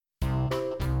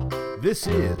This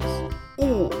is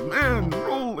Old Man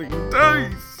Rolling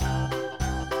Dice.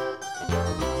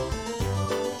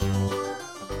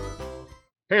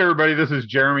 Hey everybody, this is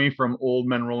Jeremy from Old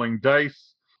Men Rolling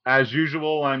Dice. As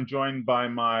usual, I'm joined by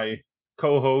my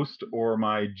co-host, or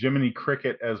my Jiminy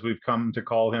Cricket as we've come to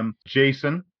call him,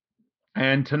 Jason.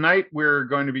 And tonight we're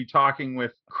going to be talking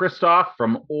with Christoph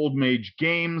from Old Mage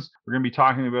Games. We're going to be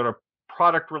talking about a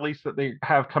product release that they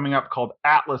have coming up called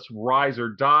Atlas Rise or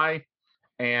Die.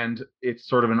 And it's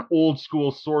sort of an old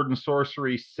school sword and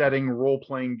sorcery setting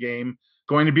role-playing game.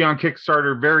 Going to be on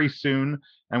Kickstarter very soon,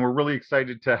 and we're really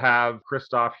excited to have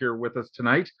Christoph here with us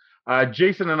tonight.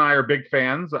 Jason and I are big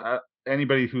fans.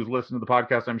 Anybody who's listened to the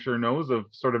podcast, I'm sure, knows of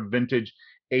sort of vintage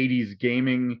 80s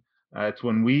gaming. It's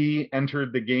when we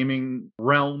entered the gaming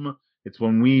realm. It's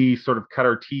when we sort of cut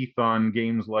our teeth on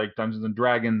games like Dungeons and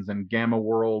Dragons and Gamma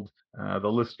World.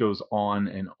 The list goes on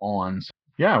and on. So,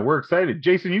 yeah, we're excited.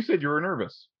 Jason, you said you were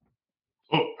nervous.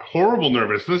 Oh, horrible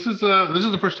nervous. This is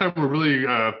the first time we're really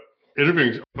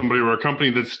interviewing somebody or a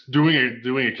company that's doing a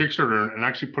Kickstarter and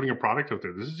actually putting a product out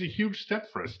there. This is a huge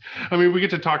step for us. I mean, we get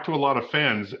to talk to a lot of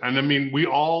fans, and I mean, we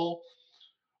all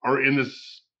are in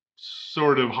this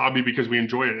sort of hobby because we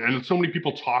enjoy it. And so many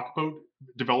people talk about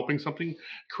developing something,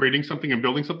 creating something, and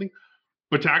building something.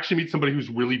 But to actually meet somebody who's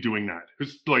really doing that,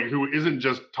 who isn't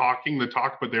just talking the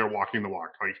talk, but they're walking the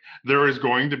walk. Like, there is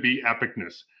going to be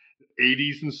epicness,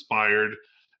 80s inspired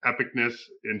epicness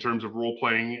in terms of role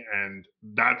playing, and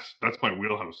that's my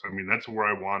wheelhouse. I mean, that's where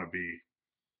I want to be.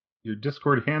 Your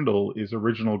Discord handle is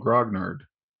Original Grognard.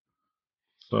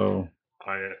 So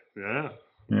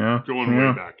yeah, going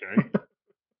way back, eh?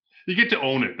 You get to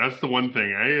own it. That's the one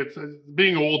thing, eh? It's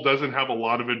being old doesn't have a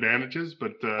lot of advantages,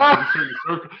 but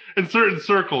in certain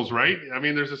circles, right? I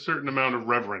mean, there's a certain amount of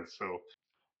reverence. So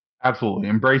absolutely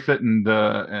embrace it and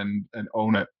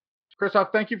own it. Christoph,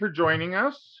 thank you for joining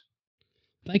us.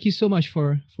 Thank you so much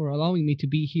for allowing me to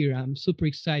be here. I'm super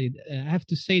excited. I have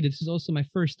to say that this is also my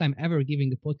first time ever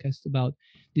giving a podcast about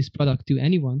this product to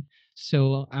anyone.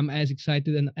 So I'm as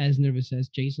excited and as nervous as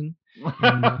Jason.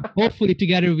 And, hopefully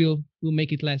together we'll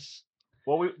make it less.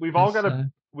 Well, we've all got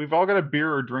a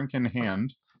beer or drink in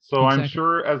hand. So exactly. I'm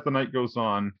sure as the night goes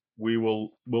on, we'll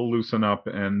loosen up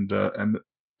and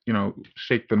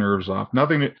shake the nerves off.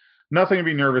 Nothing to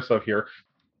be nervous of here.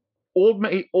 Old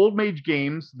Mage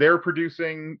Games, they're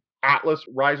producing Atlas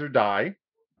Rise or Die.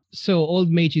 So Old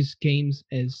Mages Games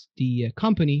is the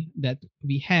company that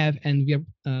we have, and we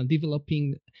are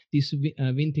developing this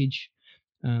vintage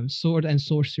sword and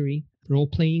sorcery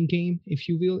role-playing game, if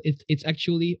you will. It's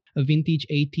actually a vintage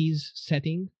 80s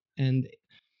setting, and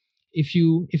if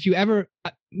you ever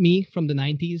me from the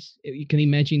 90s, you can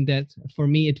imagine that for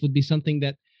me it would be something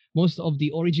that most of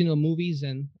the original movies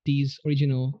and these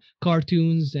original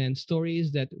cartoons and stories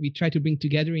that we try to bring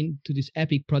together into this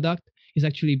epic product is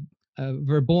actually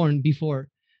were born before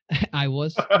I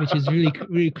was, which is really,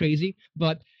 really crazy.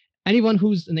 But anyone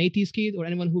who's an 80s kid, or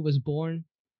anyone who was born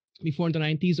before the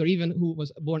 90s, or even who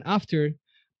was born after,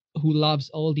 who loves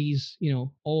all these,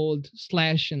 old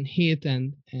slash and hit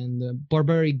and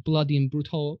barbaric, bloody and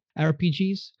brutal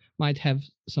RPGs might have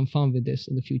some fun with this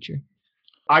in the future.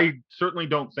 I certainly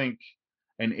don't think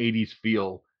an 80s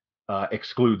feel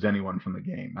excludes anyone from the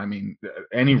game. I mean,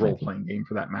 any role-playing game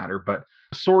for that matter. But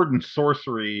sword and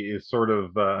sorcery is sort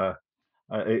of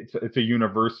it's a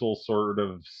universal sort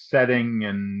of setting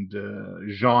and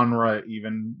genre.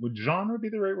 Even would genre be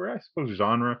the right word? I suppose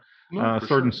genre.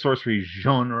 Sword and sorcery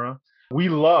genre. We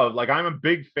love. Like, I'm a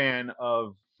big fan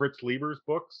of Fritz Lieber's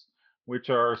books, which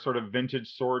are sort of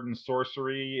vintage sword and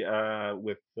sorcery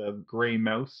with Grey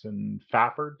Mouse and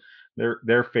Fafford.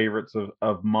 They're favorites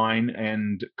of mine.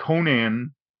 And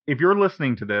Conan, if you're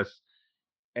listening to this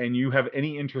and you have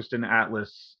any interest in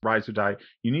Atlas Rise or Die,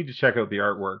 you need to check out the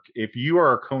artwork. If you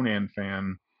are a Conan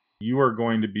fan, you are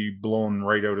going to be blown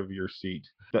right out of your seat.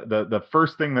 The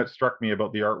first thing that struck me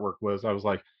about the artwork was, I was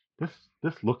like, this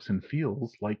looks and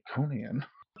feels like Conan.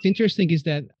 What's interesting is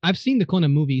that I've seen the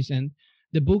Conan movies, and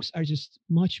the books are just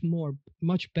much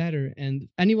better. And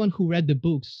anyone who read the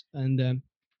books and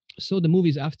saw the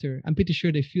movies after, I'm pretty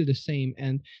sure they feel the same.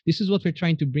 And this is what we're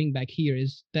trying to bring back here,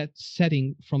 is that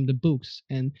setting from the books,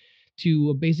 and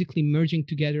to basically merging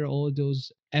together all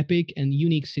those epic and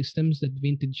unique systems that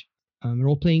vintage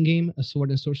role-playing game, a sword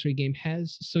and sorcery game,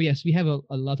 has. So yes, we have a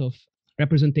lot of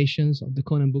representations of the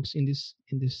Conan books in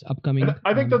this upcoming.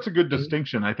 I think that's a good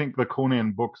distinction. I think the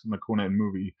Conan books and the Conan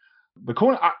movie,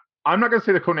 I'm not going to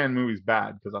say the Conan movie is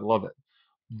bad, because I love it,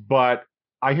 but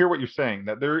I hear what you're saying,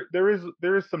 that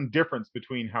there is some difference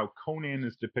between how Conan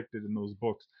is depicted in those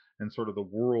books and sort of the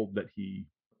world that he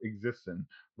exists in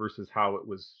versus how it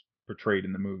was portrayed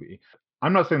in the movie.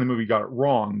 I'm not saying the movie got it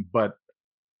wrong, but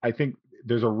I think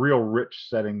there's a real rich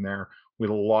setting there with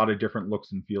a lot of different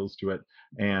looks and feels to it.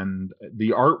 And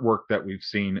the artwork that we've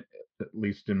seen, at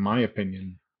least in my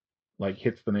opinion, like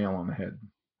hits the nail on the head.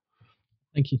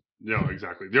 Thank you. No,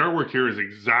 exactly. The artwork here is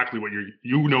exactly what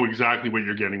you know exactly what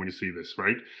you're getting when you see this,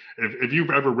 right? If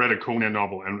you've ever read a Conan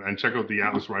novel and check out the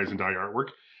Atlas Rise and Die artwork,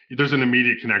 there's an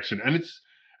immediate connection, and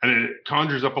it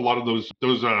conjures up a lot of those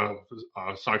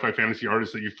sci-fi fantasy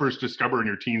artists that you first discover in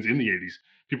your teens in the 80s.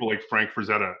 People like Frank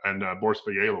Frazetta and Boris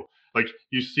Vallejo. Like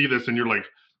you see this and you're like,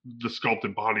 the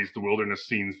sculpted bodies, the wilderness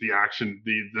scenes, the action,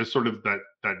 the sort of that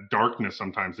darkness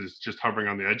sometimes is just hovering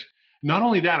on the edge. Not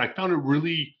only that, I found it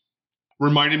really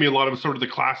reminded me a lot of sort of the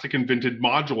classic and vintage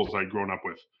modules I'd grown up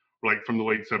with, like from the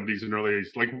late 70s and early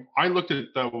 80s. Like I looked at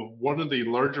one of the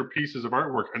larger pieces of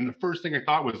artwork, and the first thing I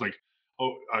thought was like,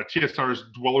 TSR's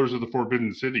Dwellers of the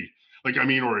Forbidden City. Like, I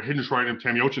mean, or Hidden Shrine of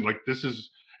Tamiochen. Like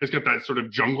it's got that sort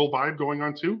of jungle vibe going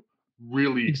on too.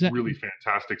 Really, really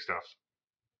fantastic stuff.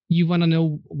 You want to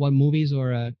know what movies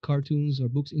or cartoons or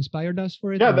books inspired us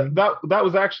for it? Yeah, that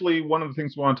was actually one of the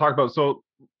things we want to talk about. So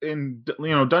in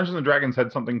Dungeons and Dragons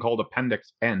had something called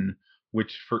Appendix N,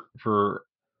 which for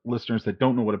listeners that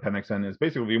don't know what Appendix N is,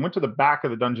 basically if you went to the back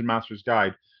of the Dungeon Master's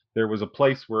Guide, there was a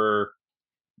place where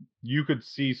you could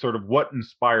see sort of what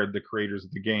inspired the creators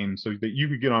of the game so that you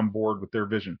could get on board with their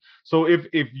vision. So if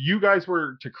you guys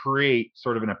were to create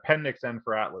sort of an Appendix N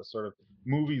for Atlas, sort of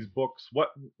movies, books,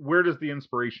 where does the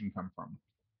inspiration come from?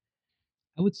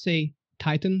 I would say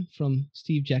Titan from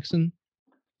Steve Jackson,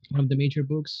 one of the major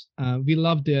books. We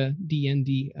love the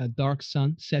D&D Dark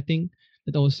Sun setting.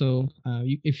 That also,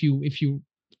 if you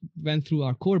went through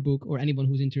our core book, or anyone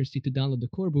who's interested to download the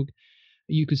core book,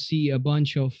 you could see a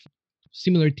bunch of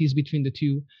similarities between the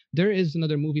two. There is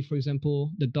another movie, for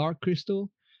example, The Dark Crystal,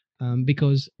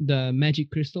 because the magic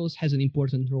crystals has an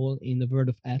important role in the world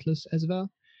of Atlas as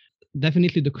well.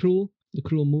 Definitely the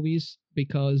Cruel movies,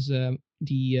 because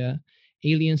the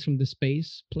aliens from the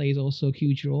space plays also a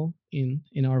huge role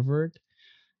in our world.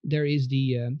 There is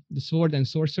the Sword and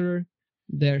Sorcerer.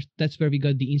 That's where we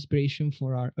got the inspiration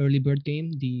for our early bird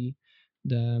game, the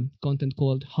content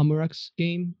called Hammurax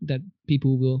game that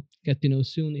people will get to know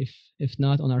soon, if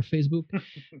not on our Facebook.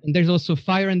 And there's also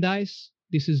Fire and Ice.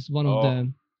 This is one of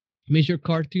the major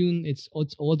cartoon. It's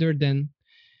older than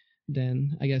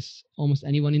I guess almost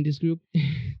anyone in this group.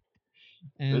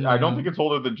 And I don't think it's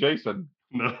older than Jason.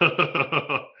 No.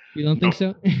 You don't think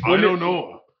so? I don't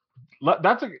know.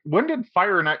 When did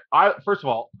Fire and Ice? First of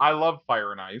all, I love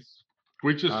Fire and Ice.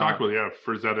 We just talked about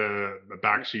Frazetta,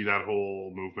 Bakshi, that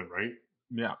whole movement, right?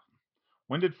 Yeah.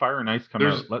 When did Fire and Ice come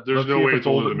out? There's no way it's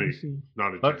older than me.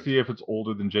 Not a Let's see if it's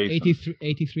older than Jason.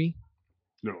 83.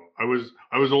 No, I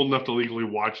was old enough to legally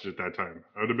watch it at that time.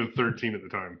 I would have been 13 at the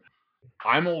time.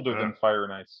 I'm older than Fire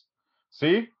and Ice.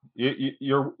 See,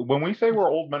 you're when we say we're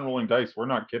old men rolling dice, we're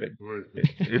not kidding.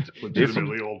 It's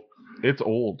legitimately old. It's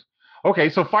old. Okay,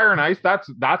 so Fire and Ice. That's.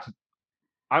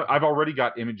 I've already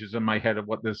got images in my head of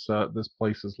what this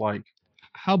place is like.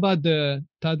 How about the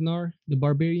Tadnar, the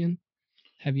Barbarian?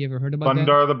 Have you ever heard about that?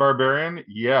 Thundar the Barbarian?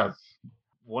 Yes,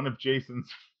 one of Jason's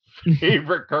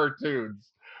favorite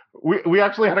cartoons. We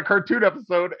actually had a cartoon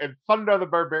episode, and Thundar the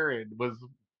Barbarian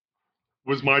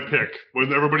was my pick.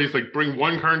 When everybody's like, bring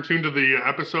one cartoon to the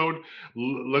episode,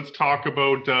 let's talk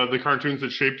about the cartoons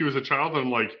that shaped you as a child. And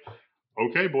I'm like,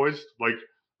 okay, boys, like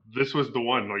this was the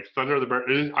one. Like Thundar the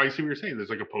Barbarian. I see what you're saying. There's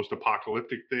like a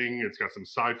post-apocalyptic thing. It's got some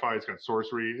sci-fi. It's got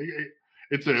sorcery.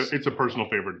 It's a personal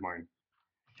favorite of mine.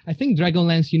 I think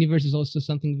Dragonlance universe is also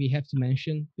something we have to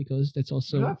mention, because that's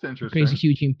also a crazy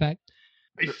huge impact.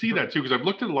 I see that too, because I've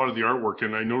looked at a lot of the artwork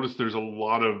and I noticed there's a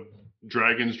lot of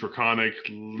dragons, draconic,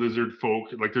 lizard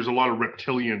folk. Like there's a lot of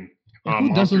reptilian.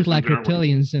 Who doesn't like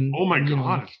reptilians and oh my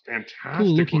god, it's fantastic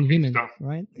cool looking women, stuff.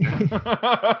 Right?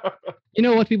 You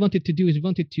know what we wanted to do is we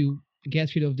wanted to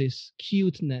get rid of this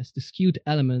cuteness, this cute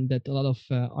element that a lot of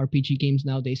RPG games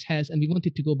nowadays has, and we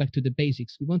wanted to go back to the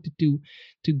basics. We wanted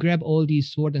to grab all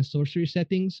these sword and sorcery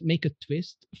settings, make a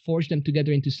twist, forge them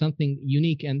together into something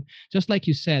unique. And just like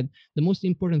you said, the most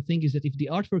important thing is that if the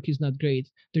artwork is not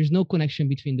great, there's no connection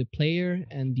between the player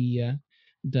and the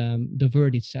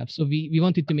word itself. So we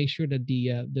wanted to make sure that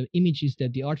the images,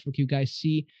 that the artwork you guys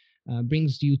see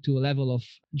brings you to a level of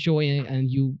joy, and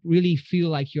you really feel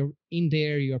like you're in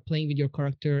there, you're playing with your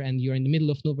character, and you're in the middle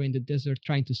of nowhere in the desert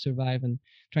trying to survive and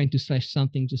trying to slash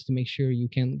something just to make sure you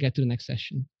can get to the next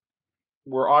session.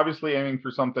 We're obviously aiming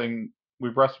for something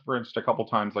we've referenced a couple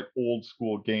times, like old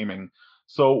school gaming.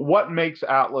 So what makes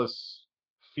Atlas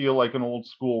feel like an old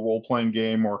school role-playing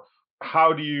game, or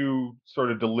how do you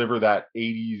sort of deliver that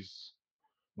 80s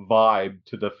vibe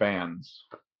to the fans?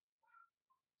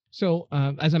 So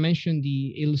as I mentioned,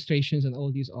 the illustrations and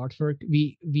all these artwork,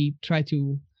 we try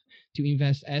to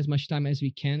invest as much time as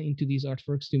we can into these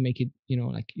artworks to make it,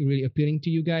 like really appealing to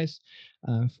you guys,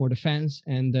 for the fans.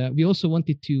 And we also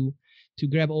wanted to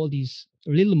grab all these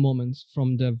little moments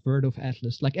from the world of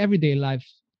Atlas, like everyday life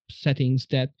settings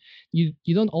that you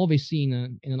don't always see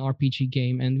in an RPG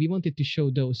game, and we wanted to show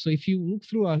those. So if you look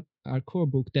through our core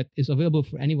book that is available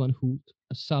for anyone who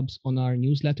subs on our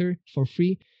newsletter for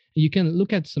free, you can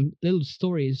look at some little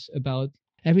stories about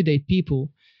everyday people.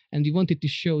 And we wanted to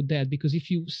show that, because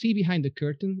if you see behind the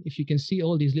curtain, if you can see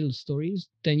all these little stories,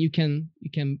 then you can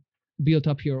build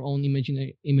up your own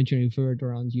imaginary world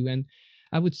around you. And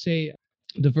I would say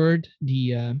the world,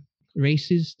 the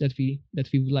races that we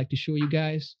would like to show you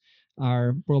guys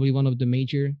are probably one of the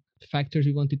major factors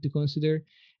we wanted to consider.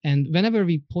 And whenever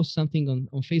we post something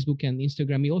on Facebook and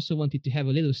Instagram, we also wanted to have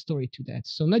a little story to that.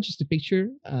 So not just a picture,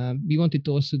 we wanted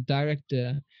to also direct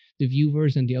the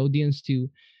viewers and the audience to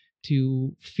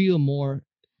feel more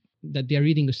that they're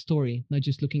reading a story, not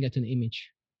just looking at an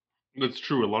image. That's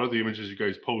true. A lot of the images you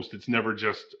guys post, it's never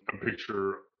just a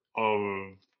picture of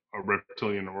a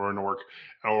reptilian or an orc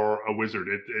or a wizard.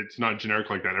 It's not generic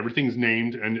like that. Everything's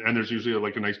named, and there's usually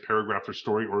like a nice paragraph or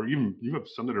story, or even you have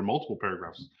some that are multiple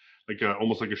paragraphs, like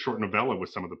almost like a short novella with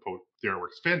some of the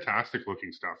artworks. Fantastic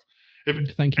looking stuff.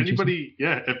 Thank you, anybody,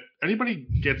 Jason. If anybody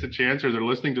gets a chance or they're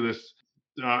listening to this,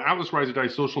 Atlas Rise of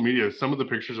Dice social media, some of the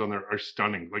pictures on there are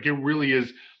stunning. Like it really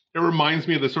is. It reminds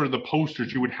me of the sort of the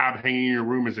posters you would have hanging in your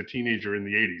room as a teenager in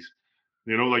the 80s.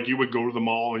 Like you would go to the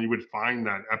mall and you would find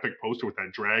that epic poster with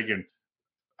that dragon,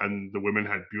 and the women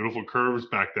had beautiful curves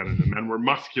back then, and the men were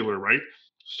muscular, right?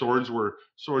 Swords were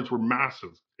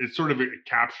massive. It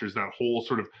captures that whole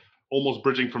sort of almost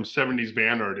bridging from 70s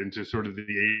van art into sort of the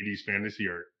 80s fantasy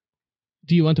art.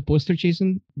 Do you want a poster,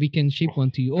 Jason? We can ship one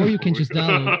to you, or you can just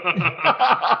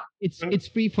download. It's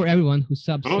free for everyone who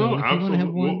subs. So if you want to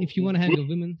have one, if you want to have a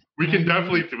woman, we can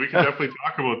definitely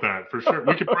talk about that for sure.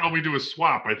 We could probably do a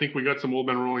swap. I think we got some Old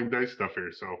Men Rolling Dice stuff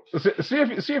here. So see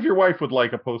if your wife would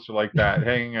like a poster like that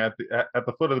hanging at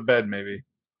the foot of the bed, maybe.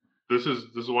 This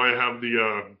is why I have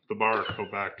the bar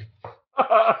out back.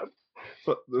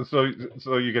 so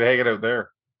you can hang it out there.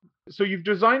 So you've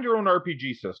designed your own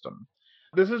RPG system.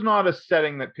 This is not a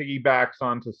setting that piggybacks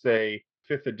onto, say,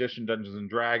 5th edition Dungeons and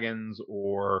Dragons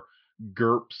or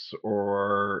GURPS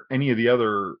or any of the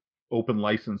other open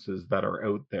licenses that are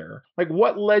out there. Like,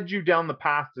 what led you down the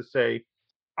path to say,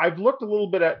 I've looked a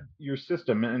little bit at your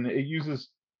system and it uses,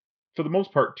 for the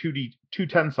most part, two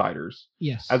 10-siders,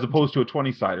 yes, as opposed to a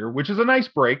 20-sider, which is a nice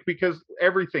break because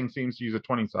everything seems to use a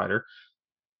 20-sider.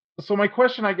 So my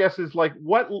question, I guess, is like,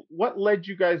 what led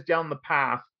you guys down the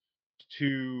path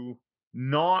to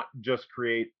not just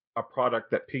create a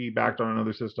product that piggybacked on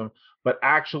another system, but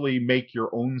actually make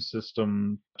your own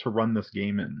system to run this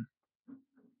game in?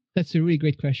 That's a really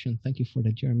great question. Thank you for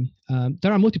that, Jeremy.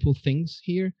 There are multiple things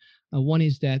here. One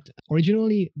is that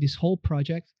originally this whole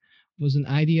project was an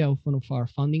idea of one of our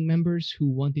founding members who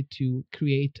wanted to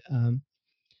create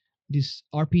this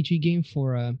RPG game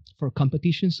for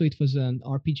competition. So it was an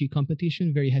RPG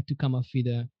competition where you had to come up with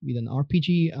an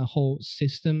RPG, a whole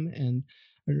system and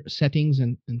settings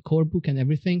and core book and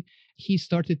everything. He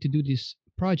started to do this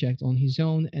project on his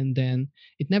own, and then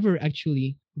it never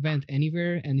actually went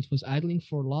anywhere, and it was idling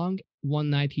for long.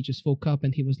 One night he just woke up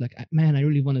and he was like, man, I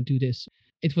really want to do this.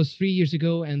 It was 3 years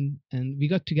ago, and we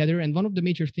got together, and one of the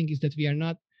major things is that we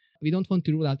don't want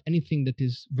to rule out anything that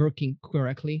is working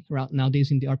correctly nowadays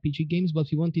in the RPG games, but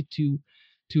we wanted to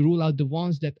rule out the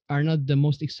ones that are not the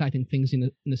most exciting things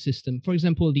in the system. For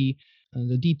example, the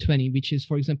D20, which is,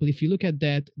 for example, if you look at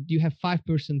that, you have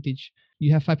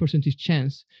 5%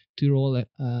 chance to roll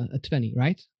a 20,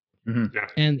 right? Mm-hmm. Yeah.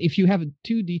 And if you have a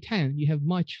 2D10, you have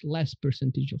much less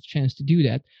percentage of chance to do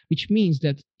that, which means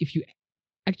that if you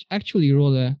actually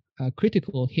roll a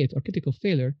critical hit or critical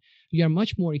failure, you are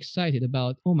much more excited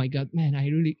about, oh my God, man,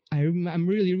 I'm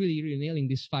really, really, really nailing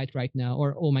this fight right now,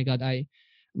 or oh my God,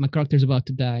 my character's about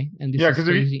to die, and this is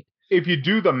crazy. If you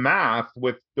do the math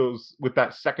with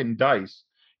that second dice,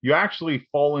 you actually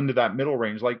fall into that middle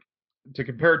range. Like, to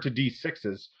compare it to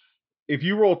D6s, if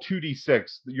you roll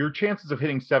 2d6, your chances of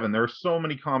hitting 7, there are so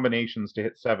many combinations to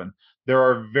hit 7.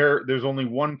 There's only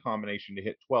one combination to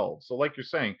hit 12. So like you're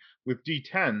saying, with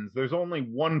D10s, there's only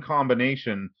one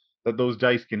combination that those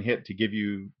dice can hit to give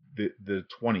you the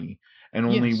 20, and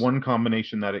only one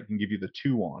combination that it can give you the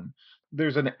 2 on.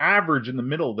 There's an average in the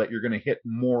middle that you're going to hit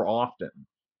more often.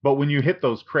 But when you hit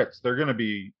those crits, they're going to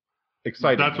be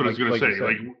exciting. That's what I was going to say.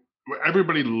 Like,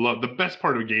 everybody the best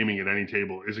part of gaming at any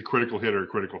table is a critical hit or a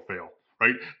critical fail,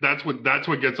 right? That's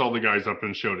what gets all the guys up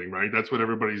and shouting, right? That's what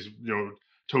everybody's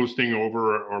toasting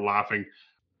over or laughing.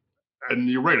 And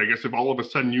you're right. I guess if all of a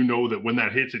sudden that when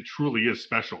that hits, it truly is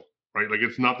special, right? Like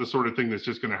it's not the sort of thing that's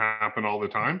just going to happen all the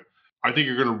time. I think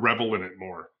you're going to revel in it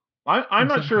more. I'm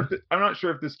not sure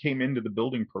if this came into the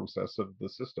building process of the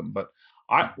system, but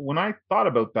when I thought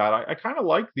about that, I kind of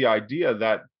like the idea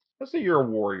that, let's say you're a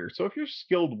warrior. So if you're a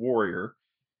skilled warrior,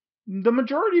 the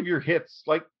majority of your hits,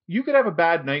 like you could have a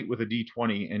bad night with a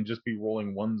D20 and just be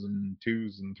rolling 1s and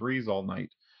 2s and 3s all night.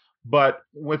 But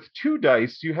with 2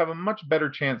 dice, you have a much better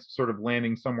chance of sort of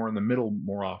landing somewhere in the middle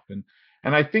more often.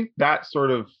 And I think that sort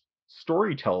of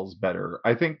story tells better.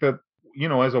 I think that,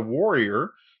 as a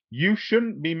warrior, you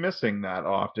shouldn't be missing that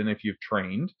often if you've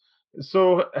trained.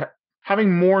 So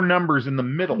having more numbers in the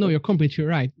middle. No, you're completely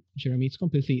right, Jeremy. It's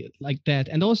completely like that.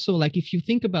 And also, like, if you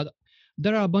think about,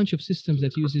 there are a bunch of systems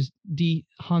that uses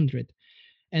D100,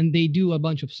 and they do a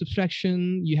bunch of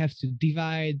subtraction. You have to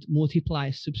divide,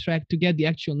 multiply, subtract to get the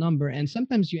actual number. And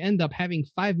sometimes you end up having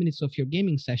 5 minutes of your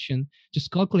gaming session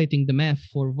just calculating the math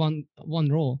for one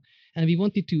roll. And we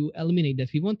wanted to eliminate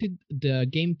that. We wanted the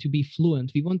game to be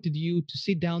fluent. We wanted you to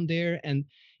sit down there, and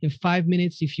in 5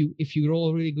 minutes, if you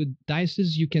roll really good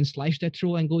dices, you can slice that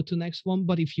roll and go to the next one.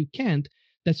 But if you can't,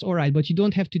 that's all right. But you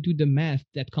don't have to do the math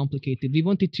that complicated. We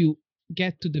wanted to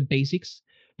get to the basics,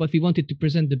 but we wanted to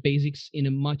present the basics in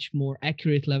a much more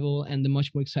accurate level and a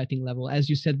much more exciting level. As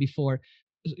you said before,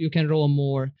 you can roll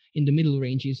more in the middle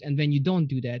ranges, and when you don't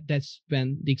do that, that's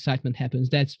when the excitement happens.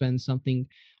 That's when something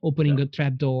opening a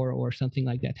trap door or something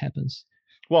like that happens.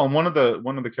 Well, and one of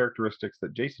the characteristics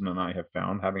that Jason and I have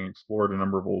found, having explored a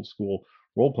number of old school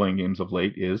role-playing games of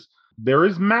late, is there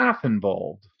is math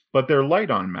involved, but they're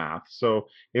light on math. So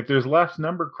if there's less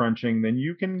number crunching, then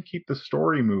you can keep the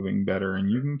story moving better, and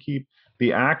you can keep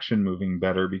the action moving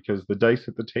better because the dice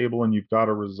hit the table and you've got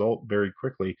a result very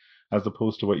quickly, as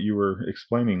opposed to what you were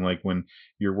explaining, like when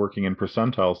you're working in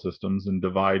percentile systems and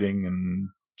dividing and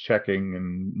checking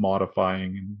and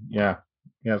modifying. And yeah.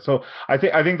 So I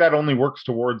think that only works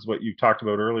towards what you talked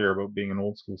about earlier about being an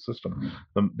old school system.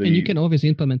 And you can always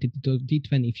implement it to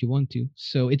D20 if you want to.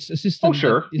 So it's a system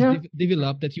that is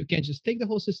developed that you can just take the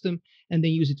whole system and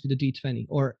then use it with the D20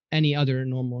 or any other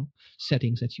normal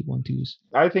settings that you want to use.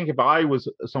 I think if I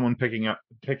was someone picking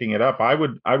it up, I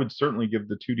would certainly give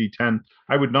the 2D10.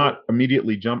 I would not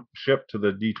immediately jump ship to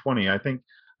the D20.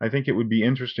 I think it would be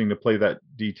interesting to play that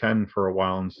D10 for a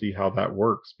while and see how that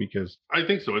works, because I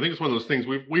think so. I think it's one of those things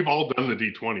we've all done the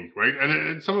D20, right?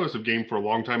 And some of us have gamed for a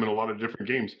long time in a lot of different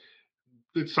games.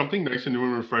 It's something nice and new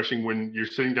and refreshing when you're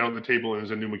sitting down at the table and there's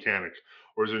a new mechanic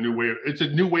or there's it's a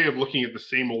new way of looking at the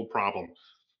same old problem.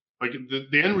 Like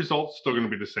the end result's still going to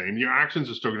be the same. Your actions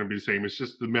are still going to be the same. It's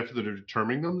just the method of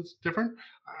determining them that's different.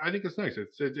 I think it's nice.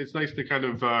 It's nice to kind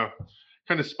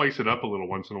of spice it up a little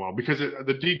once in a while, because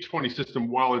the D20 system,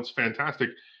 while it's fantastic,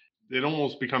 it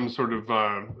almost becomes sort of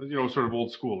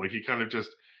old school. Like you kind of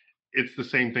it's the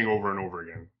same thing over and over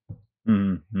again.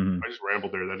 Mm-hmm. I just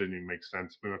rambled there. That didn't even make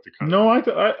sense. We have to cut. No,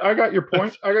 I got your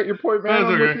point. I got your point, man.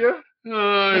 I'm with you.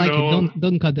 I like it.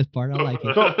 Don't cut that part. I like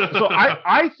it. So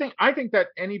I think that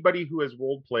anybody who has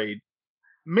role played,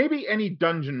 maybe any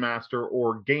dungeon master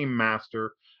or game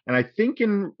master, and I think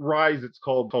in Rise it's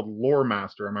called lore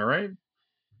master. Am I right?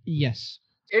 Yes.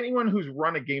 Anyone who's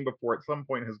run a game before at some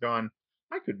point has gone,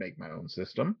 I could make my own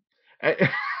system.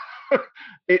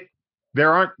 It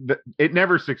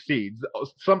never succeeds.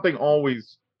 Something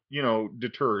always,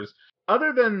 deters.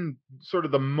 Other than sort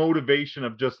of the motivation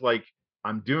of just like,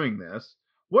 I'm doing this,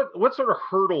 what sort of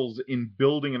hurdles in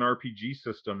building an RPG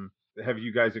system have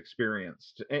you guys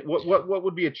experienced? What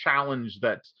would be a challenge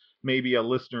that maybe a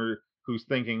listener who's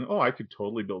thinking, oh, I could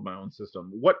totally build my own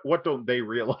system? What don't they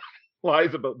realize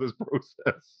about this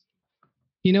process?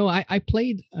 I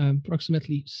played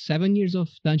approximately 7 years of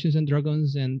Dungeons and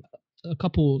Dragons and a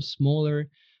couple smaller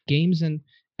games, and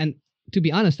to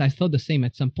be honest, I thought the same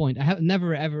at some point. I have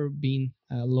never ever been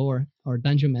a lore or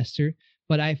dungeon master,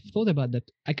 but I thought about that.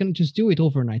 I can just do it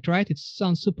overnight, right? It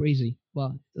sounds super easy.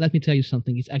 Well, let me tell you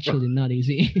something. It's actually not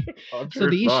easy. So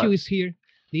the issue is here.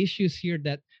 The issue is here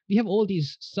that we have all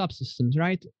these subsystems,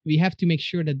 right? We have to make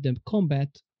sure that the combat,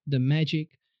 the magic,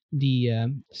 the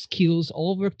skills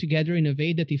all work together in a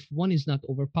way that if one is not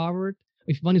overpowered,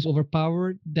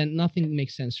 then nothing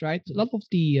makes sense, right? A lot of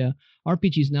the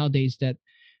RPGs nowadays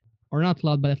or not a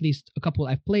lot, but at least a couple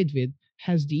I've played with,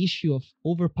 has the issue of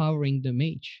overpowering the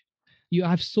mage. You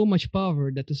have so much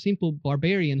power that a simple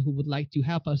barbarian who would like to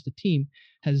help us the team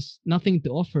has nothing to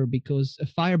offer because a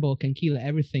fireball can kill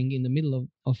everything in the middle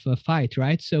of a fight,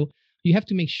 right? So you have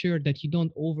to make sure that you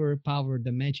don't overpower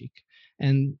the magic.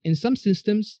 And in some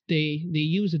systems, they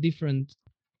use a different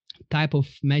type of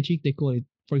magic. They call it,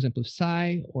 for example,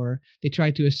 psi, or they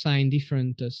try to assign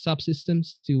different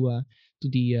subsystems to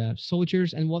the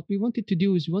soldiers. And what we wanted to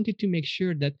do is we wanted to make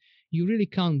sure that you really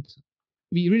count.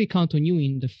 We really count on you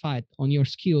in the fight, on your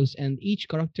skills, and each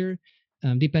character,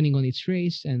 depending on its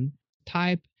race and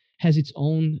type, has its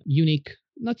own unique,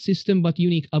 not system, but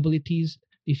unique abilities,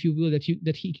 if you will, that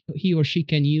he or she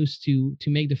can use to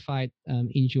make the fight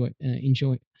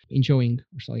enjoying.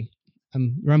 Sorry,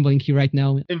 I'm rambling here right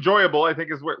now. Enjoyable, I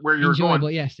think, is where you're Enjoyable,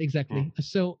 going. yes, exactly.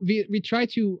 So we try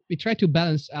to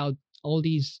balance out all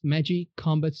these magic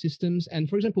combat systems. And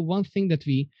for example, one thing that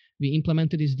we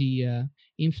implemented is the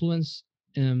influence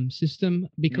system,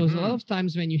 because a lot of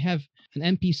times when you have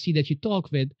an NPC that you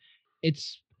talk with,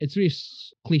 it's really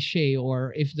cliche,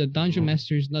 or if the dungeon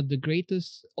master is not the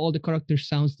greatest, all the characters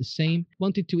sounds the same.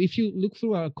 If you look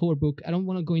through our core book, I don't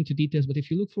want to go into details, but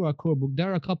if you look through our core book, there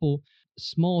are a couple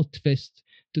small twists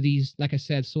to these, like I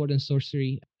said, sword and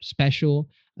sorcery special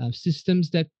systems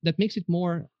that makes it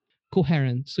more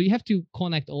coherent. So you have to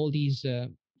connect all these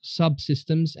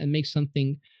subsystems and make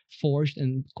something forged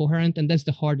and coherent, and that's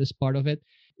the hardest part of it.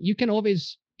 You can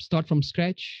always start from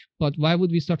scratch, but why would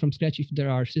we start from scratch if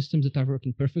there are systems that are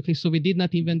working perfectly? So we did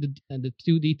not invent the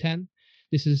 2D10.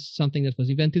 This is something that was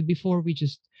invented before. We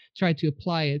just tried to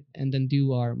apply it and then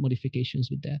do our modifications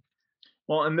with that.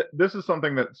 Well, and this is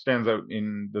something that stands out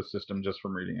in the system just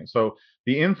from reading it. So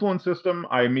the influence system,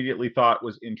 I immediately thought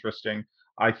was interesting.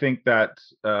 I think that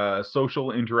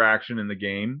social interaction in the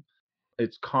game,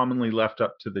 it's commonly left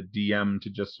up to the DM to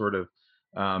just sort of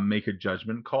make a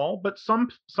judgment call. But some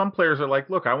players are like,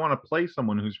 look, I want to play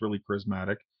someone who's really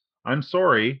charismatic. I'm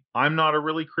sorry, I'm not a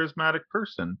really charismatic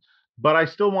person, but I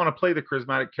still want to play the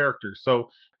charismatic character. So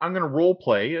I'm going to role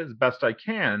play as best I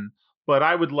can, but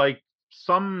I would like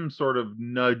some sort of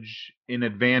nudge in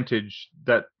advantage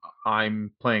that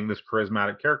I'm playing this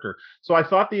charismatic character. So I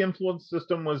thought the influence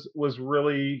system was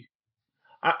really,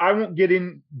 I won't get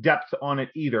in depth on it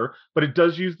either, but it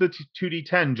does use the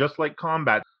 2D10 just like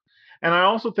combat. And I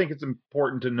also think it's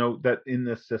important to note that in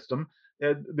this system,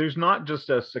 there's not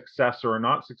just a success or a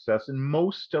not success. In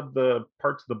most of the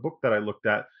parts of the book that I looked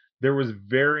at, there was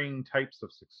varying types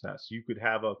of success. You could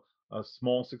have a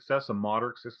small success, a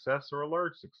moderate success, or a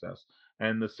large success.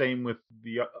 And the same with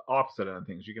the opposite of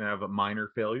things. You can have a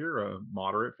minor failure, a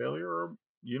moderate failure, or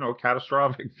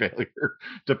catastrophic failure,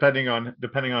 depending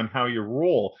on how you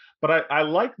roll. But I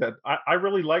like that. I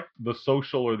really like the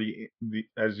social, or the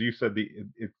as you said,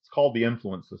 it's called the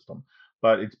influence system,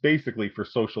 but it's basically for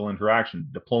social interaction,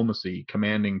 diplomacy,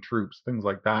 commanding troops, things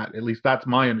like that. At least that's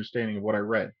my understanding of what I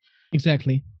read.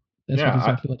 Exactly. That's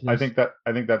exactly what it is.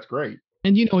 I think that's great.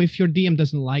 And if your DM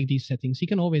doesn't like these settings, he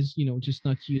can always just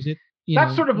not use it.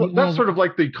 That's sort of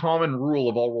like the common rule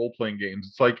of all role-playing games.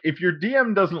 It's like, if your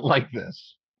DM doesn't like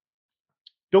this,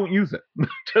 don't use it.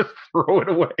 Just throw it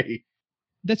away.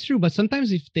 That's true, but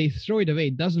sometimes if they throw it away,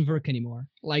 it doesn't work anymore.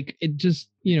 Like, it just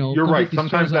You're right.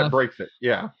 Sometimes that breaks it.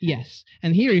 Yeah. Yes,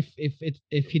 and here,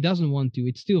 if he doesn't want to,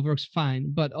 it still works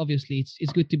fine. But obviously,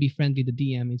 it's good to be friendly with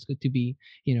the DM. It's good to be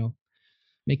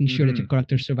making sure that your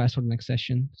character survives for the next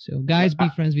session. So guys, be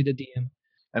friends with the DM.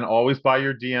 And always buy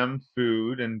your DM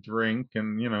food and drink,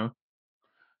 and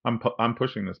I'm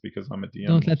pushing this because I'm a DM.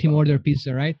 Don't let him order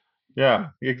pizza, right?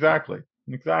 Yeah, exactly.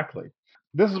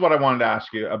 This is what I wanted to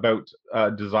ask you about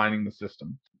designing the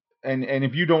system. And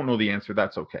if you don't know the answer,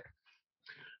 that's okay.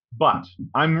 But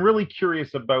I'm really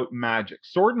curious about magic.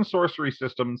 Sword and sorcery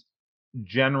systems,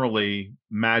 generally,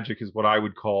 magic is what I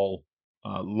would call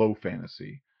low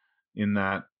fantasy, in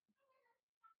that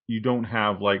you don't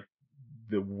have like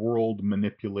the world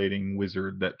manipulating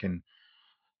wizard that can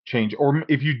change. Or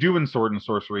if you do in sword and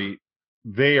sorcery,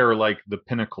 they are like the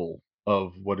pinnacle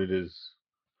of what it is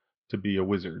to be a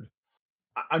wizard.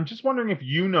 I'm just wondering if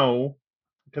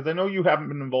because I know you haven't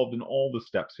been involved in all the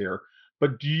steps here,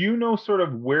 but do you know sort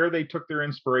of where they took their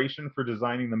inspiration for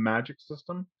designing the magic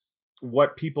system?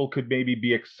 What people could maybe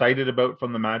be excited about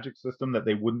from the magic system that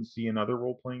they wouldn't see in other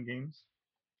role-playing games?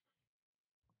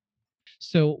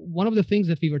 So one of the things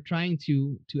that we were trying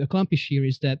to accomplish here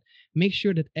is that make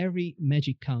sure that every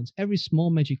magic counts, every small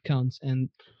magic counts, and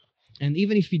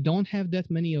even if we don't have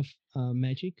that many of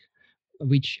magic,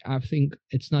 which I think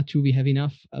it's not true we have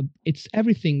enough, it's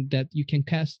everything that you can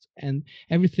cast, and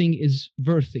everything is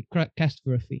cast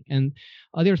worthy. And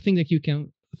other thing that you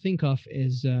can think of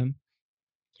is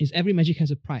every magic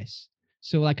has a price.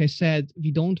 So like I said,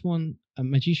 we don't want a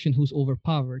magician who's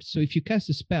overpowered. So if you cast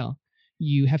a spell,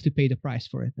 you have to pay the price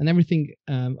for it. And everything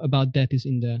about that is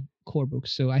in the core book.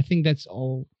 So I think that's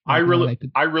all. I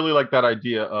really like that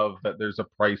idea of that there's a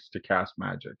price to cast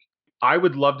magic. I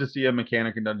would love to see a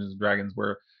mechanic in Dungeons and Dragons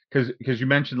where, because you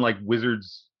mentioned like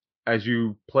wizards, as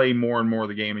you play more and more of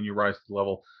the game and you rise to the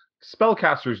level,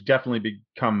 spellcasters definitely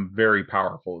become very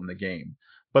powerful in the game,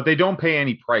 but they don't pay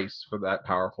any price for that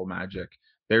powerful magic.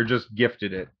 They're just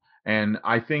gifted it. And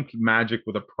I think magic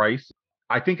with a price,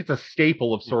 I think it's a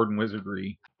staple of sword and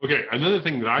wizardry. Okay, another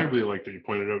thing that I really like that you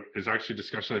pointed out is actually a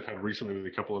discussion I've had recently with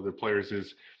a couple other players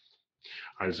is,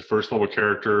 as a first level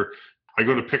character, I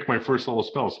go to pick my first level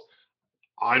spells.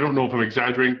 I don't know if I'm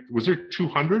exaggerating. Was there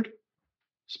 200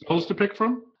 spells to pick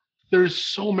from? There's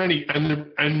so many,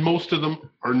 and most of them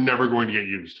are never going to get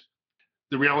used.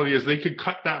 The reality is they could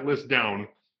cut that list down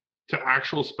to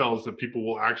actual spells that people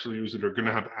will actually use that are going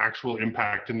to have actual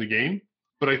impact in the game.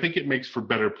 But I think it makes for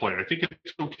better play. I think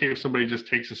it's okay if somebody just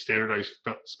takes a standardized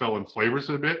spell and flavors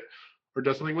it a bit or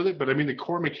does something with it. But I mean, the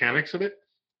core mechanics of it,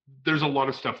 there's a lot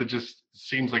of stuff that just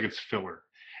seems like it's filler.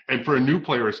 And for a new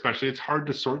player especially, it's hard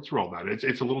to sort through all that.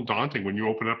 It's a little daunting when you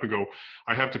open up and go,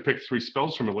 I have to pick 3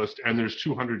 spells from a list and there's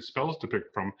 200 spells to pick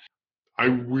from.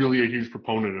 I'm really a huge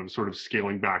proponent of sort of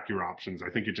scaling back your options. I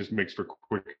think it just makes for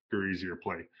quicker, easier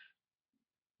play.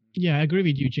 Yeah, I agree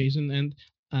with you, Jason.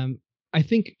 And I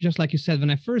think, just like you said, when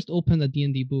I first opened a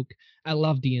D&D book, I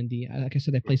love D&D. Like I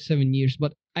said, I played 7 years,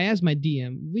 but I asked my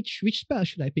DM, which spell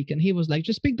should I pick? And he was like,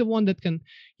 just pick the one that can,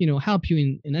 help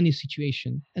you in any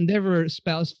situation. And there were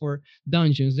spells for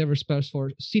dungeons, there were spells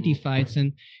for city fights,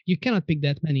 and you cannot pick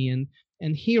that many.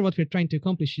 And here what we're trying to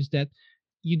accomplish is that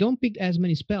you don't pick as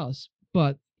many spells,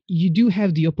 but you do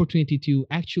have the opportunity to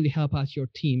actually help out your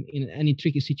team in any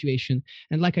tricky situation.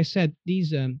 And like I said,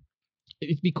 these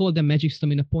we call them magic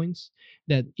stamina points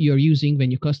that you're using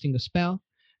when you're casting a spell.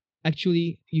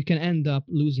 Actually, you can end up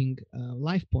losing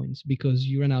life points because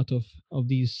you run out of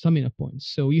these stamina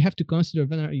points. So you have to consider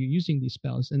when are you using these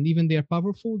spells, and even they are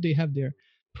powerful, they have their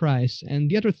price. And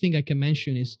the other thing I can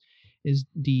mention is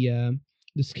the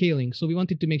scaling. So we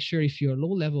wanted to make sure if you're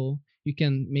low level, you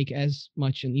can make as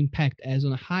much an impact as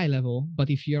on a high level. But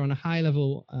if you're on a high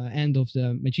level end of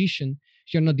the magician,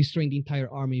 you're not destroying the entire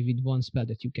army with one spell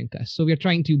that you can cast. So we're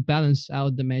trying to balance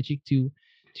out the magic to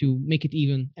make it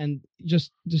even, and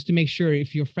just to make sure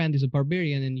if your friend is a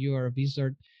barbarian and you are a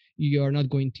wizard, you are not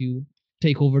going to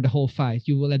take over the whole fight.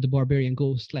 You will let the barbarian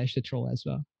go slash the troll as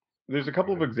well. There's a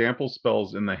couple of example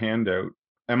spells in the handout.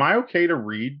 Am I okay to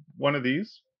read one of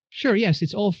these? Sure, yes,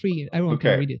 it's all free. Everyone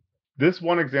can read it. This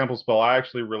one example spell I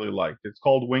actually really liked. It's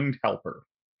called Winged Helper.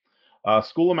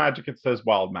 School of Magic, it says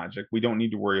Wild Magic. We don't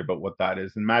need to worry about what that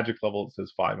is. In Magic level, it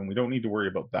says 5, and we don't need to worry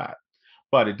about that.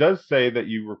 But it does say that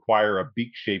you require a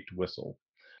beak-shaped whistle.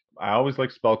 I always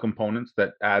like spell components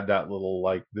that add that little,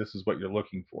 like, this is what you're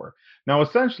looking for. Now,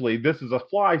 essentially, this is a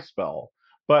fly spell,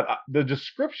 but the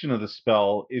description of the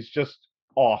spell is just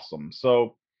awesome.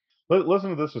 So listen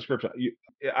to this description.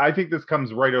 I think this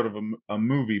comes right out of a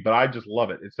movie, but I just love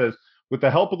it. It says, with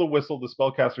the help of the whistle, the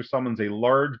spellcaster summons a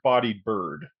large-bodied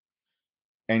bird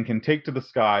and can take to the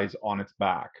skies on its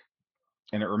back.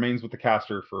 And it remains with the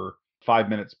caster for 5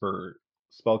 minutes per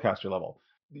spellcaster level.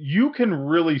 You can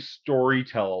really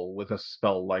storytell with a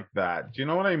spell like that. Do you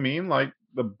know what I mean? Like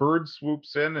the bird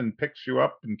swoops in and picks you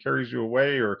up and carries you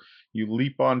away, or you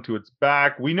leap onto its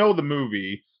back. We know the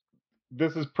movie.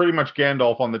 This is pretty much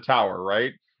Gandalf on the tower,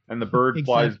 right? And the bird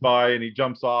flies by and he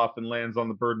jumps off and lands on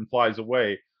the bird and flies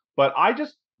away. But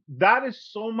that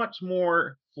is so much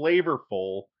more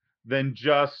flavorful than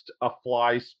just a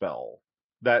fly spell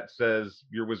that says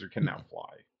your wizard can now fly.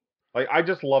 Like, I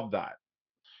just love that.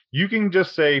 You can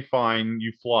just say, fine,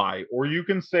 you fly, or you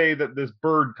can say that this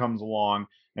bird comes along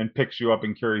and picks you up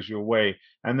and carries you away.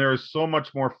 And there is so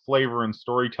much more flavor and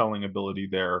storytelling ability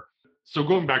there. So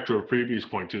going back to a previous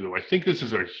point too, though, I think this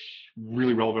is a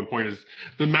really relevant point, is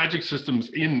the magic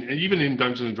systems even in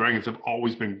Dungeons and Dragons have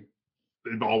always been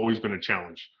a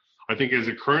challenge. I think as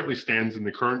it currently stands in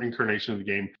the current incarnation of the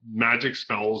game, magic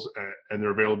spells and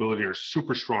their availability are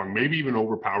super strong, maybe even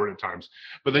overpowered at times.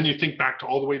 But then you think back to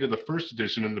all the way to the first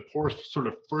edition and the poor sort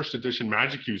of first edition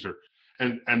magic user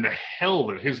and the hell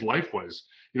that his life was,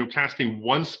 casting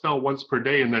one spell once per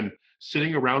day and then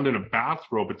sitting around in a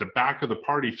bathrobe at the back of the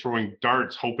party throwing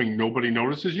darts, hoping nobody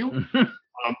notices you.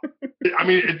 I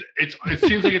mean, it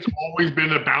seems like it's always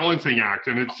been a balancing act,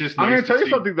 and it's just. I'm going to tell you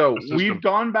something though. We've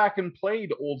gone back and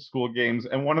played old school games,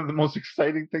 and one of the most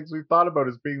exciting things we've thought about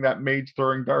is being that mage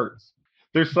throwing darts.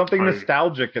 There's something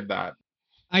nostalgic in that.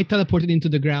 I teleported into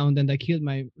the ground and I killed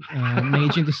my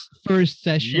mage in the first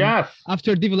session. Yes.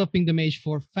 After developing the mage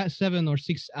for 7 or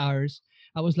 6 hours,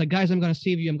 I was like, guys, I'm gonna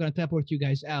save you. I'm gonna teleport you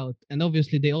guys out. And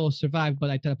obviously they all survived, but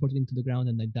I teleported into the ground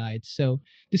and I died. So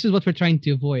this is what we're trying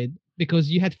to avoid because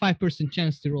you had 5%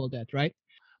 chance to roll that, right?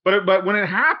 But when it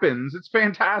happens, it's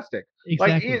fantastic.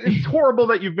 Like Exactly. it's horrible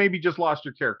that you've maybe just lost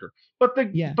your character, but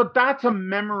Yeah. but that's a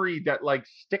memory that like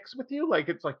sticks with you. Like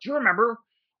it's like, do you remember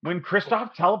when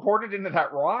Kristoff teleported into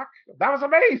that rock? That was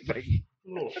amazing.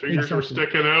 Little fingers were Exactly.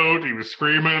 sticking out. He was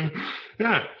screaming.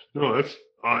 Yeah, no, that's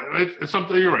it's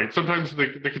something. You're right. Sometimes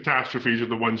the catastrophes are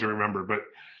the ones you remember, but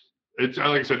it's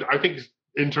like I said. I think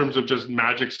in terms of just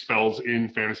magic spells in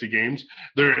fantasy games,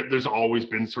 there's always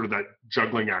been sort of that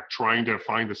juggling act, trying to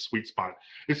find the sweet spot.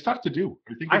 It's tough to do.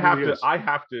 I think it really is. I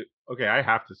have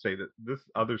to say that this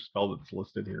other spell that's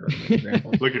listed here as an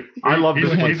example. Look at I love he's,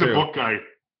 this one he's a too. book guy.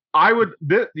 I would,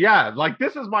 like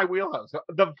this is my wheelhouse.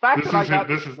 The fact This that I is got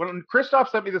it. This is when Christoph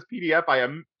sent me this PDF,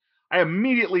 I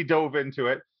immediately dove into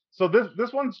it. So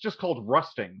this one's just called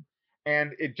Rusting,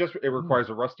 and it requires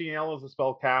a rusty nail as a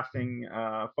spell casting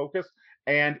focus,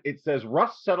 and it says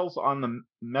rust settles on the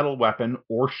metal weapon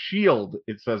or shield.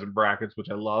 It says in brackets, which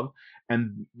I love,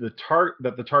 and the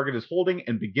target is holding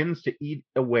and begins to eat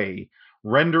away,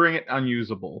 rendering it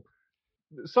unusable.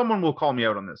 Someone will call me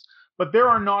out on this, but there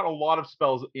are not a lot of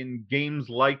spells in games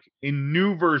like in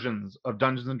new versions of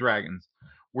Dungeons and Dragons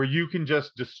where you can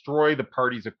just destroy the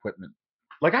party's equipment.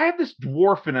 Like I have this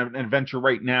dwarf in an adventure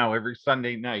right now every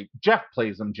Sunday night. Jeff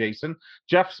plays them, Jason.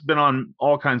 Jeff's been on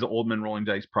all kinds of Old Men Rolling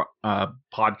Dice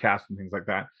podcasts and things like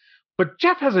that. But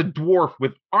Jeff has a dwarf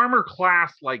with armor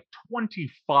class like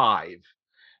 25.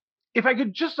 If I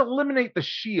could just eliminate the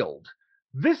shield,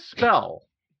 this spell,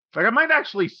 like I might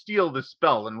actually steal this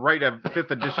spell and write a 5th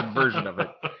edition version of it.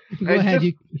 Go ahead.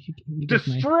 Just You get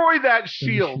my destroy that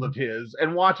shield of his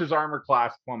and watch his armor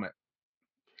class plummet.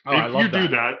 Oh, I if love you do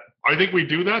that, I think we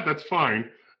do that. That's fine,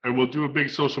 and we'll do a big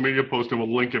social media post and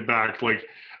we'll link it back, like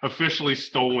officially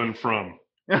stolen from.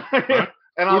 And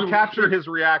I'll capture his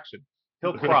reaction.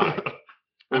 He'll cry.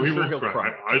 Well, I'm sure he'll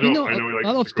cry. I You know. know, I know. He likes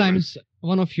a lot to of times,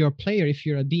 one of your player, if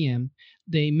you're a DM,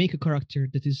 they make a character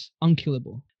that is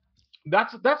unkillable.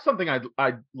 That's something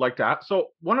I'd like to ask. So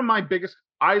one of my biggest,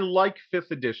 I like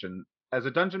 5th edition. As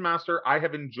a dungeon master, I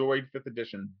have enjoyed 5th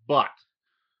edition, but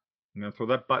I'm going to throw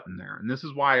that button there. And this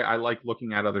is why I like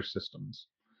looking at other systems.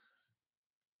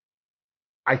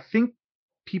 I think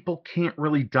people can't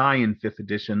really die in 5th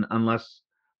edition unless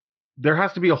there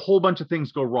has to be a whole bunch of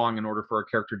things go wrong in order for a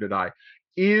character to die.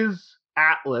 Is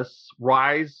Atlas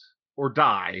Rise or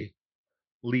Die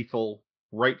lethal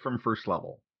right from first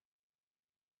level?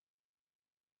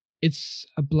 It's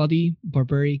a bloody,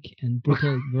 barbaric, and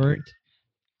brutal word.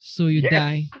 So you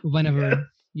die whenever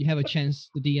you have a chance.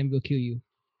 The DM will kill you.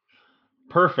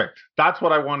 Perfect. That's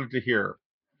what I wanted to hear.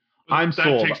 I'm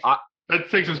sold. That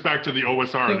takes us back to the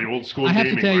OSR, So, the old school I have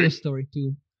gaming, to tell you a right? story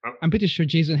too. Oh. I'm pretty sure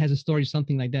Jason has a story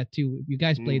something like that too. You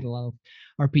guys played a lot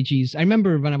of RPGs. I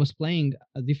remember when I was playing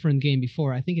a different game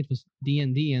before. I think it was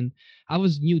D&D, and I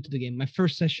was new to the game. My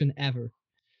first session ever.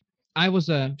 I was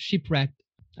a shipwrecked.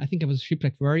 I think I was a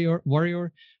shipwrecked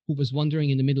warrior who was wandering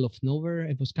in the middle of nowhere.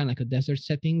 It was kind of like a desert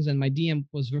settings, and my DM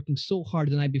was working so hard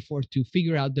the night before to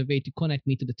figure out the way to connect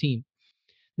me to the team.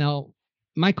 Now,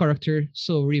 my character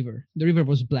saw a river. The river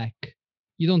was black.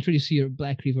 You don't really see a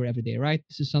black river every day, right?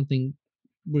 This is something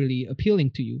really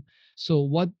appealing to you. So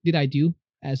what did I do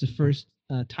as a first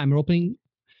time role-playing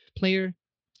player?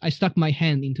 I stuck my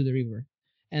hand into the river.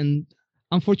 And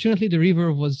unfortunately, the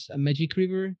river was a magic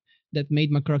river that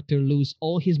made my character lose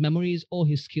all his memories, all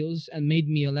his skills, and made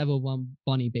me a level 1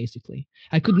 bunny, basically.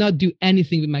 I could not do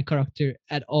anything with my character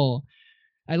at all.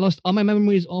 I lost all my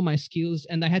memories, all my skills,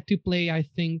 and I had to play, I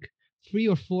think, 3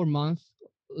 or 4 months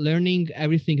learning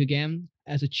everything again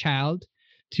as a child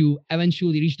to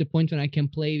eventually reach the point when I can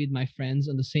play with my friends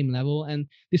on the same level. And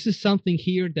this is something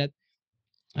here that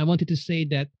I wanted to say,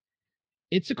 that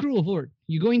it's a cruel word.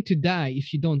 You're going to die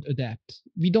if you don't adapt.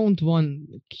 We don't want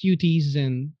cuties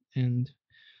and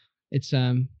it's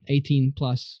 18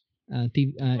 plus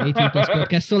 18 plus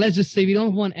podcast. So let's just say we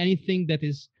don't want anything that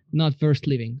is not worth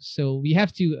living. So we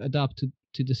have to adapt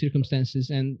to the circumstances.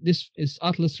 And this is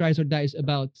Atlas Rise or Die is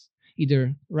about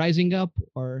either rising up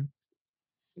or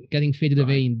getting faded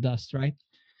away in dust, right?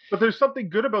 But there's something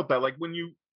good about that. Like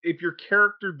if your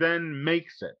character then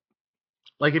makes it,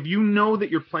 like if you know that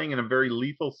you're playing in a very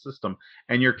lethal system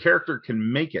and your character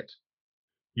can make it,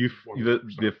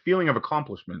 the feeling of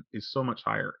accomplishment is so much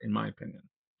higher, in my opinion.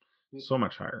 So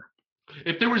much higher.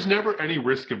 If there was never any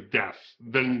risk of death,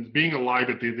 then being alive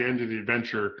at the end of the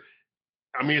adventure,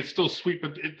 I mean, it's still sweet,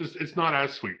 but it's not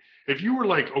as sweet. If you were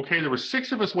like, okay, there were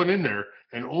 6 of us went in there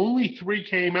and only 3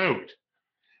 came out,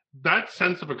 that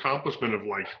sense of accomplishment of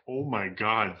like, oh my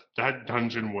God, that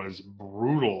dungeon was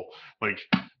brutal. Like,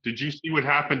 did you see what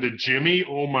happened to Jimmy?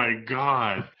 Oh my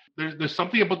God. There's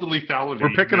something about the lethality. We're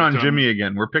picking that, on Jimmy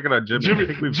again. We're picking on Jimmy. I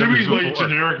think we've done Jimmy's this like before.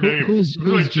 generic name. Who's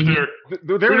like Jimmy? generic.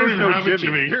 There don't is even no have a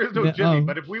Jimmy. Jimmy. There is no Yeah, Jimmy. oh.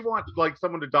 But if we want like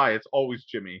someone to die, it's always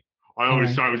Jimmy. I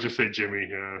would just say Jimmy.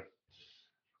 Yeah.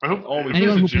 I hope Always.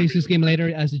 Anyone who Jimmy. plays this game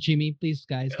later as a Jimmy, please,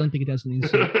 guys, don't take it as an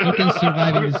insult. You can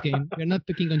survive in this game. We're not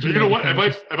picking on Jimmy. You know what? all the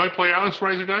time, If I play Alex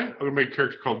Rise or Die, I'm gonna make a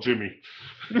character called Jimmy.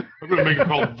 I'm gonna make it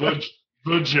called the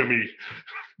Jimmy.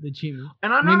 the Jimmy.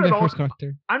 And I'm Name not at the all. first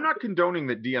character. I'm not condoning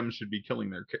that DMs should be killing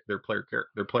their player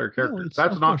characters. it's-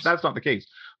 That's of not course. that's not the case.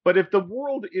 But if the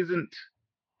world isn't,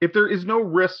 if there is no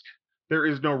risk, there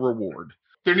is no reward.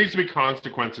 There needs to be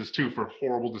consequences too for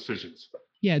horrible decisions.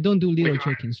 Yeah, don't do little Like,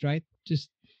 check-ins, right? Just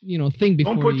think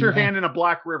before Don't put you your act. hand in a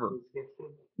black river.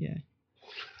 Yeah,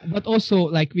 but also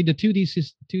like with the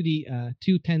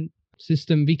 210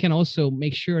 system, we can also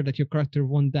make sure that your character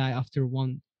won't die after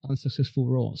one unsuccessful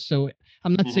roll. So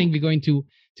I'm not saying we're going to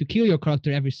kill your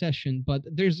character every session, but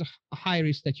there's a high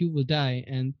risk that you will die,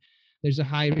 and there's a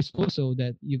high risk also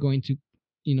that you're going to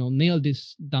nail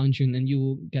this dungeon and you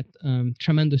will get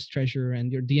tremendous treasure,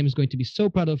 and your DM is going to be so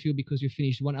proud of you because you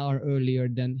finished 1 hour earlier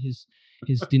than his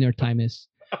dinner time is.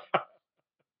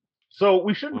 So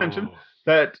we should mention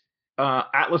that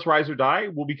Atlas Rise or Die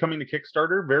will be coming to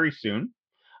Kickstarter very soon.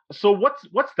 So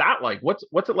what's that like? What's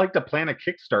it like to plan a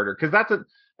Kickstarter? Because that's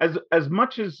as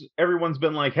much as everyone's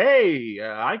been like, hey,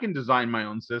 I can design my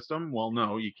own system. Well,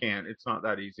 no, you can't. It's not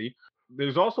that easy.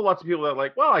 There's also lots of people that are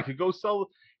like, well, I could go sell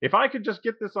if I could just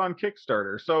get this on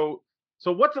Kickstarter. So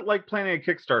what's it like planning a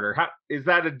Kickstarter? Is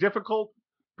that a difficult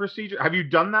procedure? Have you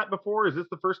done that before? Is this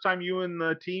the first time you and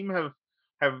the team have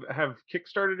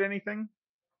kickstarted anything?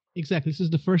 Exactly. This is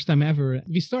the first time ever.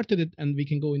 We started it, and we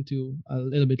can go into a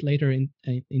little bit later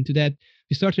into that.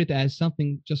 We started it as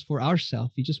something just for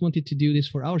ourselves. We just wanted to do this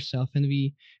for ourselves, and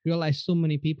we realized so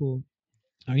many people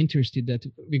are interested that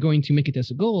we're going to make it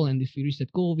as a goal. And if we reach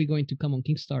that goal, we're going to come on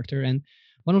Kickstarter. And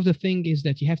one of the things is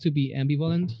that you have to be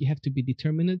ambivalent. You have to be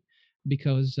determined,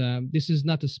 because this is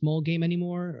not a small game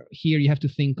anymore. Here, you have to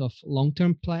think of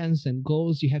long-term plans and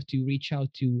goals. You have to reach out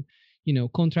to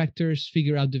contractors,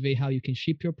 figure out the way how you can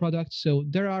ship your product. So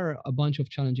there are a bunch of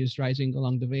challenges rising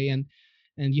along the way, and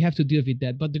you have to deal with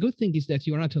that. But the good thing is that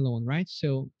you are not alone, right?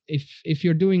 So if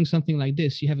you're doing something like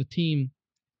this, you have a team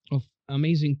of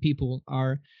amazing people.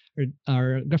 Our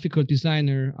graphical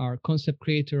designer, our concept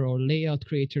creator, or layout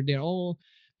creator, they're all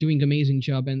doing amazing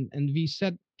job. And we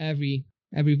set every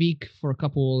week for a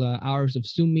couple hours of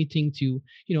Zoom meeting to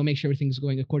make sure everything's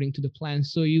going according to the plan.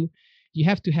 So you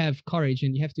have to have courage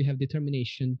and you have to have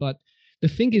determination. But the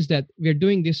thing is that we're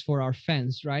doing this for our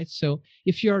fans, right? So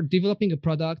if you're developing a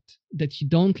product that you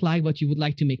don't like, but you would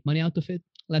like to make money out of it,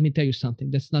 let me tell you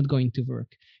something, that's not going to work.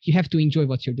 You have to enjoy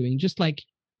what you're doing. Just like,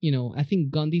 I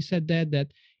think Gandhi said that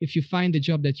if you find a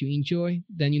job that you enjoy,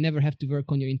 then you never have to work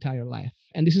on your entire life.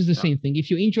 And this is the same thing.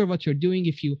 If you enjoy what you're doing,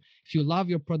 if you love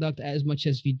your product as much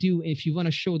as we do, if you want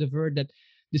to show the world that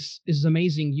this is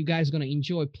amazing, you guys are going to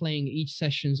enjoy playing each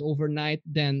sessions overnight,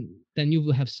 then you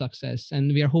will have success.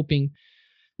 And we are hoping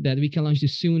that we can launch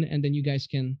this soon, and then you guys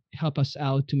can help us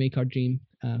out to make our dream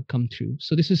come true.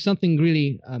 So this is something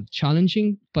really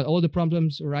challenging, but all the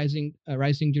problems arising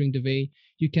during the way,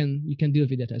 you can deal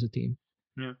with that as a team.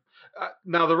 Yeah.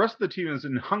 Now the rest of the team is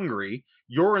in Hungary.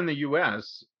 You're in the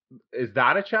US. Is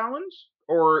that a challenge,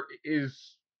 or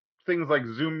is things like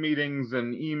Zoom meetings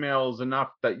and emails enough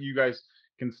that you guys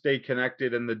can stay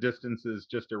connected and the distance is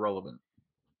just irrelevant?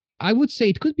 I would say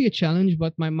it could be a challenge,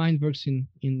 but my mind works in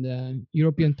the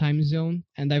European time zone,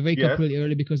 and I wake up really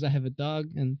early because I have a dog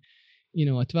and a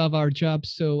 12-hour job.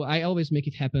 So I always make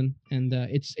it happen, and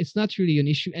it's not really an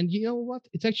issue. And you know what?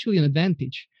 It's actually an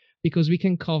advantage, because we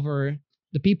can cover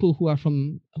the people who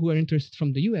are interested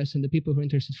from the US and the people who are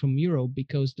interested from Europe,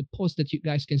 because the posts that you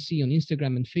guys can see on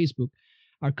Instagram and Facebook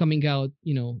are coming out,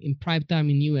 in prime time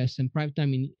in US and prime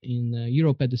time in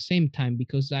Europe at the same time,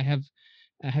 because I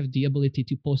have the ability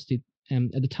to post it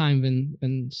at the time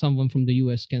when someone from the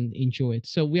US can enjoy it.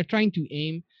 So we are trying to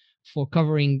aim for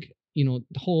covering, the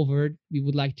whole world. We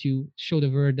would like to show the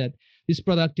world that this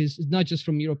product is not just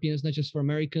from Europeans, not just for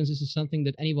Americans. This is something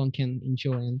that anyone can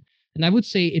enjoy. And I would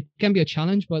say it can be a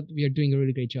challenge, but we are doing a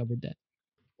really great job with that.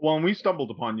 Well, and we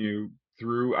stumbled upon you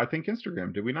through, I think,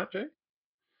 Instagram. Did we not, Jay?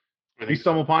 We so.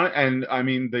 stumbled upon it, and I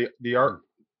mean the art.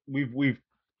 We've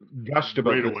gushed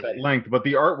about this at length, but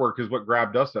the artwork is what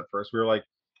grabbed us at first. We were like,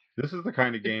 this is the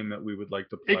kind of game that we would like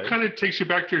to play. It kind of takes you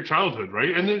back to your childhood,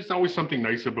 right? And there's always something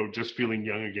nice about just feeling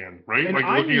young again, right? And like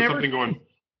looking at something going,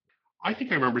 I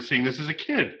think I remember seeing this as a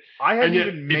kid. I hadn't And yet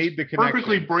even made it's the connection.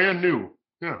 perfectly brand new.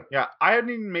 Yeah. Yeah, I hadn't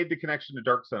even made the connection to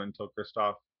Dark Sun until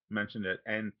Christoph mentioned it,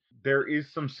 and there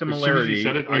is some similarity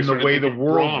said it, I in the started way the thinking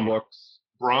world Braum. looks.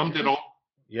 Braum did all.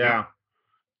 Yeah.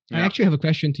 I actually have a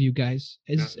question to you guys.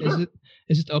 Is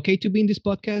it okay to be in this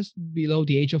podcast below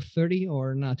the age of 30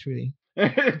 or not really?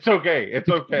 It's okay. It's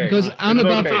okay. Because I'm It's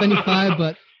about okay. 25,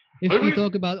 but if I we mean,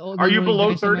 talk about all Are the you rolling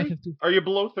below dice, I might 30? have to. Are you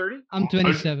below 30? I'm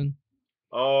 27.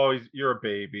 Oh, you're a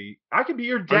baby. I could be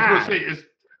your I was dad. going to say,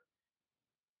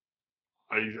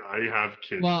 I have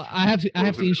kids. Well, I have to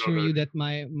Both of ensure other- you that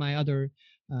my other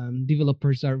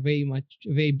developers are way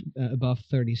above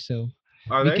 30, so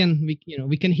Are we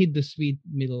they? can hit the sweet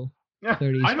middle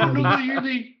 30s. I don't know 40s. that you're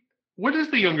the. What is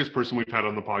the youngest person we've had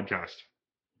on the podcast?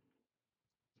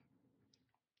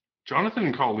 Jonathan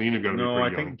and Colleen have got to be No,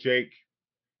 pretty I young. think Jake.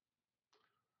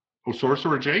 Oh,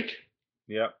 Sorcerer Jake?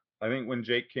 Yep. I think when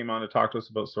Jake came on to talk to us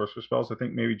about sorcerer spells, I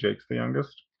think maybe Jake's the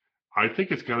youngest. I think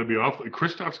it's got to be off.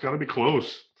 Christoph's got to be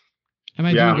close. Am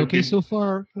I Yeah. doing okay so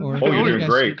far? Or Oh, you're you doing guys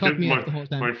great. cut me off the whole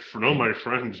time? My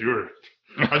friends,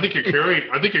 I think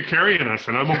you're carrying us,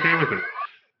 and I'm okay with it.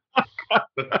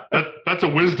 That's a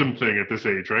wisdom thing at this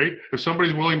age, right? If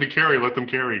somebody's willing to carry, let them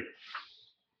carry.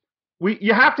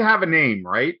 You have to have a name,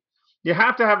 right? You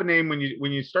have to have a name when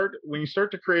you start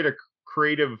to create a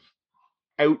creative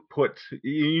output.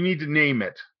 You need to name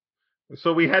it.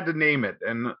 So we had to name it,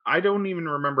 and I don't even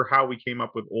remember how we came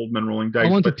up with Old Men Rolling Dice. I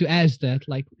wanted to ask that.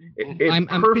 Like, I'm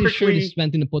pretty sure this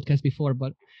went in the podcast before,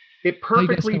 but it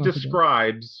perfectly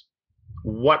describes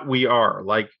what we are.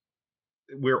 Like,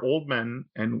 we're old men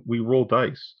and we roll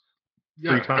dice.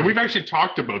 Yeah, and we've actually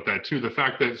talked about that too. The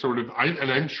fact that sort of,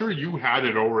 and I'm sure you had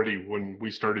it already when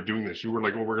we started doing this. You were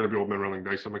like, "Oh, we're going to be old men rolling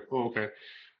dice." I'm like, "Oh, okay."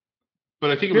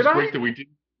 But I think it was great that we did.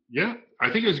 Yeah, I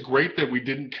think it was great that we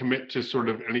didn't commit to sort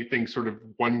of anything sort of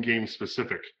one game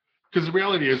specific. Because the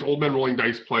reality is, Old Men Rolling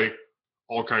Dice play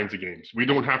all kinds of games. We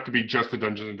don't have to be just the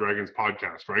Dungeons and Dragons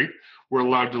podcast, right? We're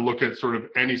allowed to look at sort of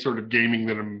any sort of gaming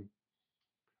that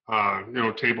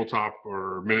tabletop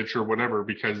or miniature, whatever,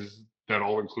 because that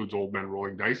all includes Old Men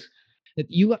Rolling Dice. That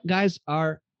you guys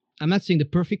are, I'm not saying the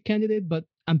perfect candidate, but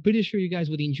I'm pretty sure you guys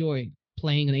would enjoy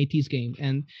playing an 80s game.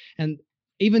 And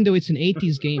even though it's an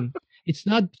 80s game, it's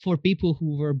not for people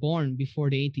who were born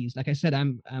before the 80s. Like I said, I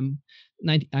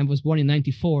was born in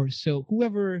 94. So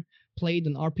whoever played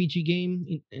an RPG game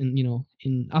in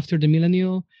after the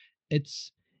millennial, it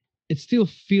still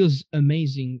feels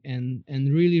amazing and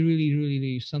really, really, really,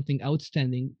 really something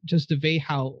outstanding. Just the way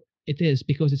how it is,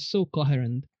 because it's so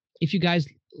coherent. If you guys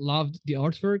loved the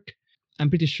artwork, I'm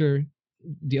pretty sure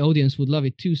the audience would love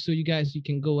it too. So you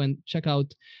can go and check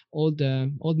out all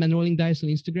the Old Men Rolling Dice on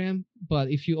Instagram. But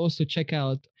if you also check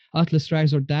out Atlas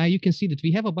Rise or Die, you can see that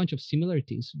we have a bunch of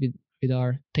similarities with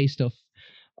our taste of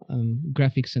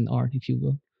graphics and art, if you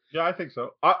will. Yeah, I think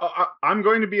so. I'm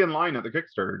going to be in line at the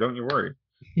Kickstarter. Don't you worry.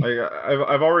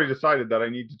 I've already decided that I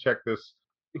need to check this.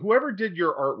 Whoever did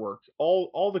your artwork,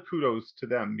 all the kudos to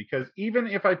them, because even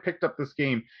if I picked up this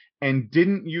game and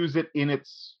didn't use it in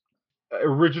its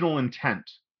original intent,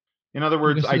 in other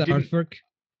words, I didn't. Artwork.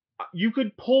 You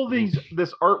could pull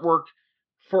this artwork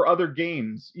for other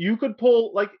games. You could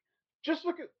pull, like, just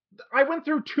look at. I went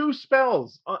through 2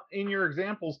 spells in your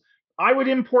examples. I would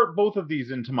import both of these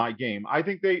into my game. I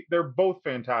think they're both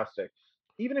fantastic.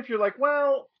 Even if you're like,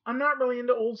 well, I'm not really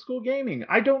into old school gaming,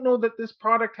 I don't know that this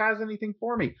product has anything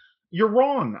for me. You're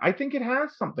wrong. I think it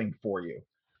has something for you,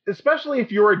 especially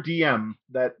if you're a DM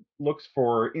that looks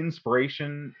for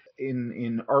inspiration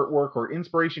in artwork or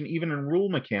inspiration even in rule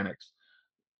mechanics.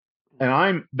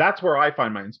 And that's where I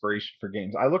find my inspiration for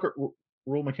games. I look at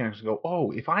rule mechanics and go,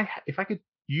 oh, if I could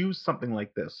use something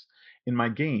like this in my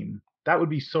game, that would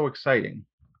be so exciting.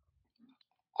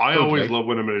 I always love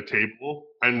when I'm at a table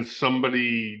and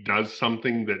somebody does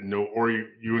something or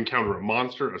you encounter a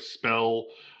monster, a spell,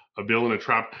 a villain, a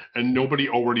trap, and nobody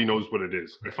already knows what it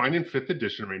is. I find in 5th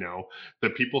edition right now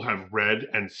that people have read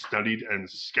and studied and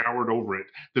scoured over it,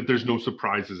 that there's no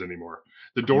surprises anymore.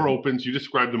 The door opens, you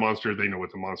describe the monster, they know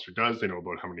what the monster does, they know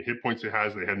about how many hit points it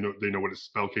has, they know what its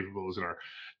spell capabilities are.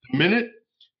 The minute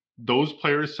those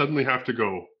players suddenly have to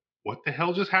go, what the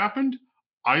hell just happened?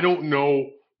 I don't know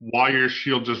why your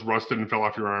shield just rusted and fell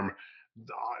off your arm.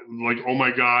 Like, oh my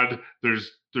God,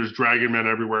 there's dragon men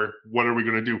everywhere. What are we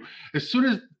going to do? As soon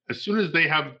as they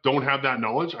don't have that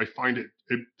knowledge, I find it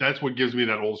that's what gives me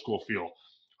that old school feel.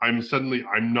 I'm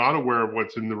not aware of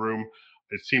what's in the room.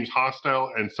 It seems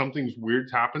hostile and something's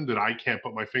weird's happened that I can't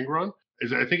put my finger on.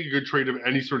 Is I think a good trait of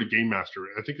any sort of game master.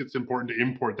 I think it's important to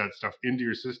import that stuff into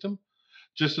your system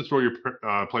just to throw your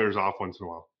players off once in a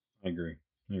while. I agree.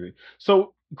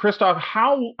 So Christoph,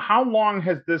 how long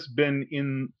has this been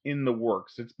in the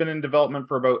works? It's been in development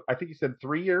for about, I think you said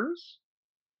 3 years.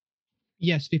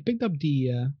 Yes, we picked up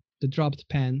the dropped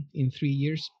pen in 3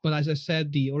 years, but as I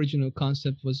said, the original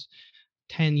concept was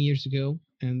 10 years ago,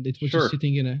 and it was just Sure.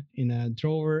 sitting in a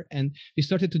drawer. And we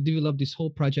started to develop this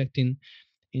whole project in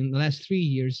the last 3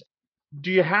 years. Do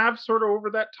you have sort of over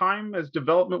that time as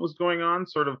development was going on,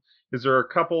 sort of, is there a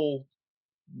couple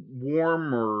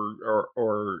warm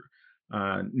or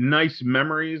nice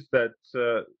memories that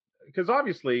because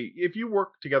obviously if you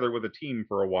work together with a team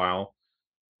for a while,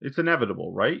 it's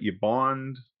inevitable, right? You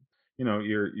bond,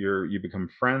 you become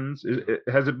friends.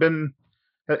 Has it been?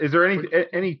 Is there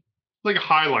any Like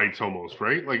highlights almost,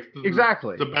 right? Like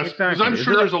exactly the best, exactly? because I'm Is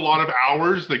sure there? there's a lot of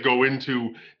hours that go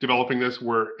into developing this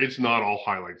where it's not all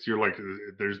highlights. You're like,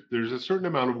 there's a certain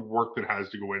amount of work that has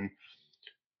to go in,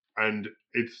 and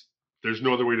there's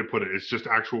no other way to put it. It's just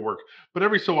actual work. But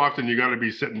every so often, you got to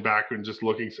be sitting back and just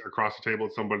looking across the table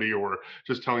at somebody, or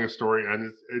just telling a story,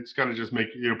 and it's got to just make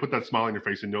put that smile on your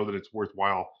face and know that it's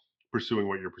worthwhile pursuing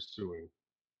what you're pursuing.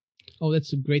 Oh,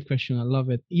 that's a great question. I love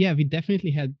it. Yeah, we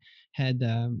definitely had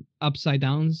upside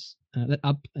downs,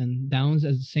 up and downs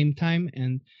at the same time.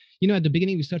 And at the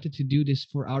beginning we started to do this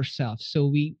for ourselves. So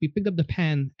we picked up the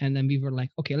pen, and then we were like,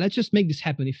 okay, let's just make this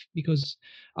happen. Because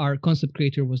our concept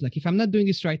creator was like, if I'm not doing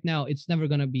this right now, it's never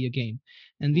gonna be a game.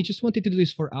 And we just wanted to do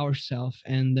this for ourselves.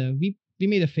 And we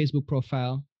made a Facebook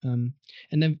profile, and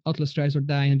then Atlas Rise or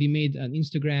Die, and we made an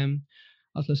Instagram.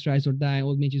 Atlas Rise or Die,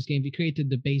 Old Mage's Game. We created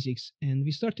the basics, and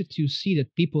we started to see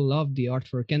that people loved the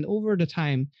artwork. And over the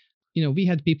time, we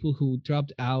had people who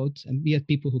dropped out, and we had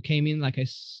people who came in, like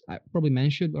I probably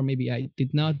mentioned, or maybe I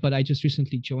did not, but I just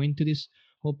recently joined to this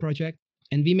whole project.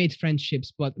 And we made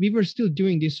friendships, but we were still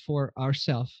doing this for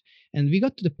ourselves. And we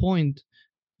got to the point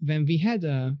when we had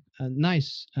a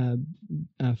nice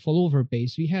follower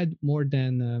base. We had more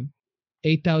than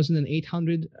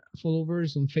 8,800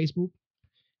 followers on Facebook.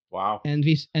 Wow. And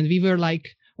we were like,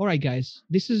 all right, guys,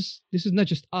 this is not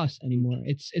just us anymore.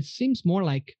 It seems more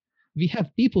like we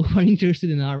have people who are interested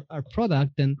in our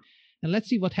product, and let's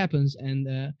see what happens.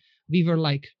 And we were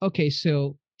like, okay,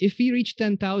 so if we reach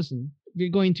 10,000, we're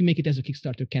going to make it as a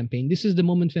Kickstarter campaign. This is the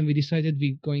moment when we decided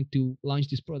we're going to launch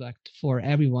this product for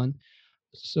everyone.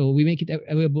 So we make it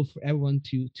available for everyone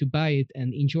to buy it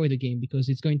and enjoy the game, because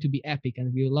it's going to be epic,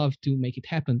 and we love to make it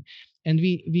happen. And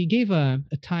we gave a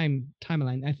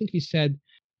timeline. I think we said,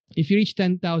 if you reach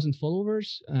 10,000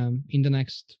 followers in the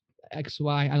next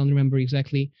XY, I don't remember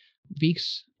exactly,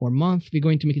 weeks or month, we're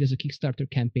going to make it as a Kickstarter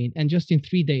campaign. And just in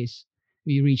 3 days,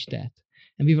 we reached that.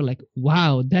 And we were like,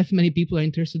 wow, that many people are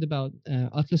interested about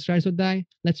Atlas Rise or Die.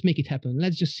 Let's make it happen.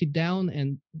 Let's just sit down,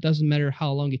 and doesn't matter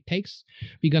how long it takes.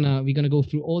 We're gonna go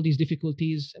through all these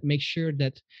difficulties, make sure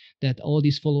that all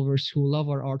these followers who love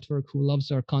our artwork, who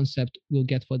loves our concept, will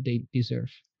get what they deserve.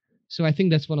 So I think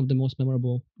that's one of the most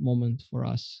memorable moments for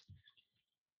us.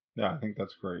 Yeah, I think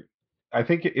that's great. I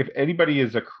think if anybody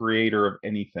is a creator of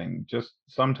anything, just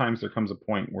sometimes there comes a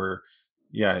point where,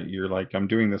 yeah, you're like, I'm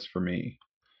doing this for me.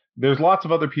 There's lots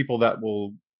of other people that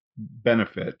will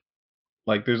benefit.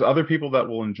 Like, there's other people that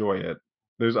will enjoy it.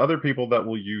 There's other people that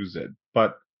will use it,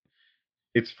 but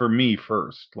it's for me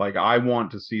first. Like, I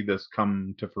want to see this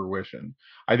come to fruition.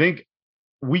 I think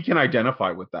we can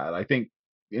identify with that. I think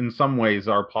in some ways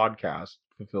our podcast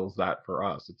fulfills that for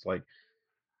us. It's like,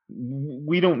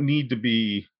 we don't need to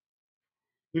be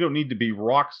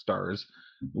rock stars.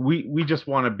 We just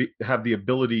want to have the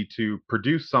ability to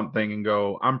produce something and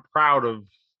go, I'm proud of,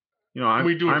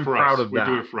 We do it I'm for proud us. of We that.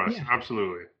 do it for us. Yeah.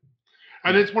 Absolutely.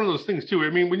 And it's one of those things too. I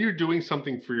mean, when you're doing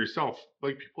something for yourself,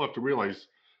 like, people have to realize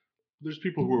there's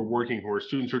people who are working, who are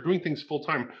students, who are doing things full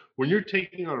time. When you're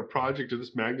taking on a project of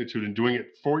this magnitude and doing it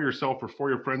for yourself or for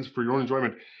your friends, for your own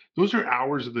enjoyment, those are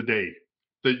hours of the day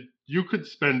that you could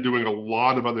spend doing a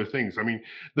lot of other things. I mean,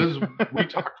 we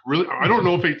talked really, I don't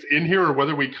know if it's in here or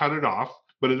whether we cut it off,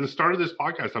 but at the start of this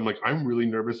podcast, I'm like, I'm really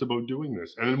nervous about doing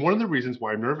this. And then one of the reasons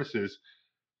why I'm nervous is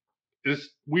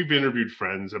we've interviewed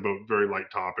friends about very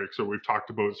light topics, or we've talked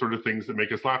about sort of things that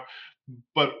make us laugh.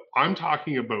 But I'm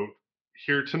talking about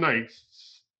here tonight,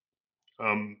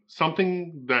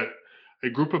 something that a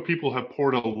group of people have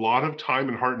poured a lot of time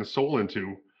and heart and soul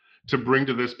into to bring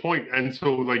to this point. And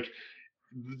so, like,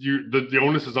 the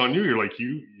onus is on you. You're like,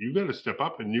 you got to step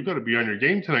up and you got to be on your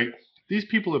game tonight. These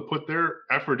people have put their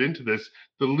effort into this.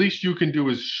 The least you can do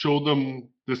is show them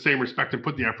the same respect and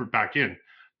put the effort back in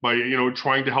by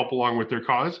trying to help along with their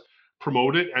cause,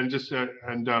 promote it, and just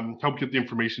help get the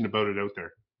information about it out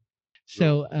there.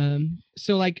 So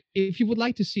like, if you would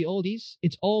like to see all these,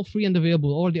 it's all free and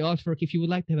available. All the artwork. If you would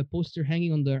like to have a poster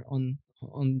hanging on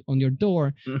on your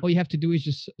door. All you have to do is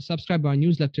just subscribe our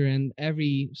newsletter, and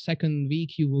every second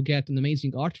week you will get an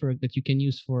amazing artwork that you can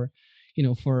use for,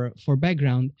 for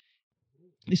background.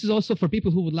 This is also for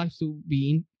people who would like to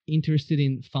be interested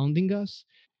in founding us.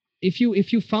 If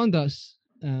you found us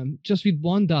just with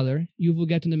 $1, you will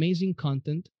get an amazing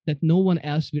content that no one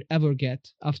else will ever get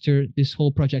after this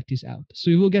whole project is out. So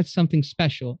you will get something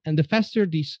special. And the faster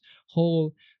this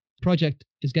whole project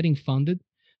is getting funded,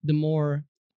 the more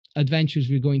adventures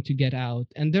we're going to get out.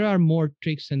 And there are more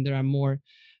tricks and there are more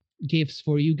gifts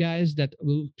for you guys that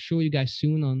we'll show you guys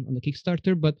soon on the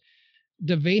Kickstarter. But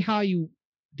the way how you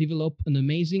develop an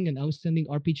amazing and outstanding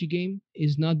RPG game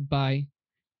is not by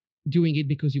doing it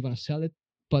because you want to sell it,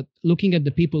 but looking at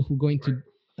the people who are going to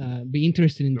be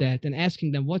interested in that and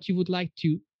asking them what you would like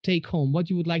to take home, what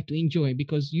you would like to enjoy,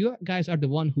 because you guys are the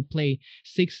one who play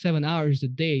 6-7 hours a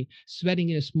day, sweating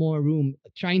in a small room,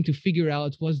 trying to figure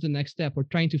out what's the next step, or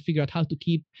trying to figure out how to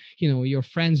keep, your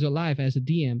friends alive as a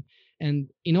DM. And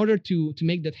in order to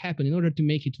make that happen, in order to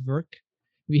make it work,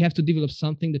 we have to develop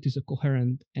something that is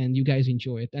coherent and you guys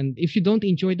enjoy it. And if you don't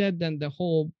enjoy that, then the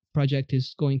whole project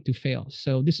is going to fail.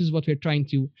 So this is what we're trying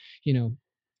to,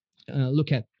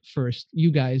 look at first,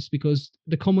 you guys, because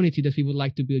the community that we would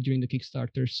like to build during the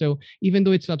Kickstarter. So even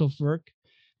though it's a lot of work,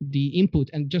 the input,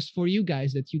 and just for you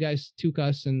guys, that you guys took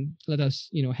us and let us,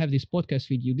 have this podcast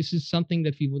with you, this is something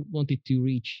that we wanted to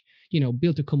reach,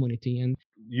 build a community. And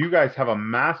you guys have a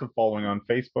massive following on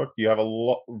Facebook. You have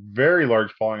a very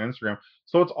large following on Instagram.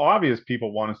 So it's obvious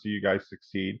people want to see you guys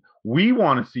succeed. We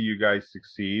want to see you guys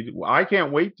succeed. I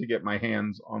can't wait to get my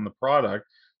hands on the product.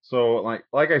 So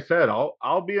like I said,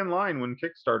 I'll be in line when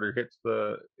Kickstarter hits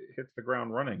the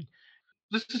ground running.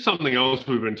 This is something else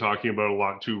we've been talking about a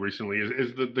lot too recently,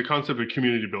 is the concept of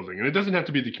community building. And it doesn't have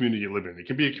to be the community you live in. It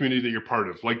can be a community that you're part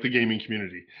of, like the gaming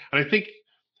community. And I think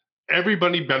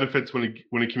everybody benefits when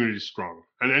a community is strong.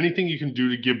 And anything you can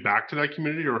do to give back to that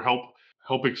community, or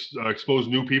help expose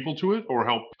new people to it, or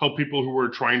help people who are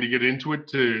trying to get into it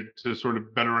to sort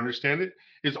of better understand it,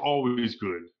 is always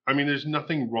good. I mean, there's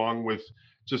nothing wrong with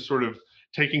just sort of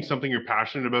taking something you're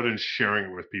passionate about and sharing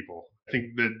it with people. I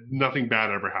think that nothing bad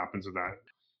ever happens with that.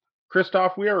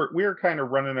 Christoph, we are kind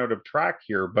of running out of track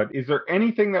here, but is there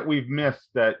anything that we've missed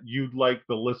that you'd like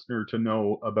the listener to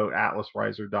know about Atlas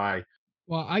Rise or Die?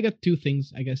 Well, I got two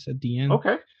things, I guess, at the end.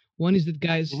 Okay. One is that,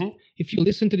 guys, if you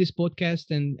listen to this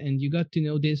podcast and you got to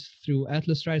know this through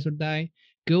Atlas Rise or Die,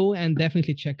 go and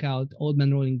definitely check out Old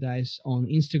Man Rolling Dice on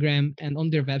Instagram and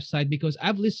on their website, because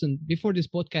I've listened before this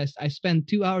podcast. I spent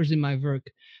 2 hours in my work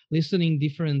listening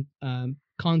different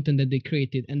content that they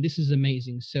created, and this is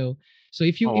amazing. So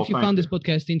if you found this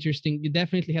podcast interesting, you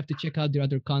definitely have to check out their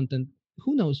other content.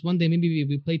 Who knows, one day maybe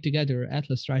we play together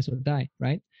Atlas Rise or Die,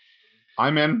 right?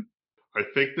 I'm in. I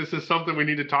think this is something we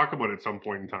need to talk about at some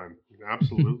point in time.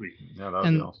 Absolutely. Yeah, that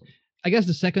would be awesome. I guess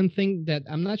the second thing that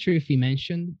I'm not sure if we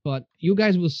mentioned, but you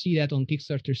guys will see that on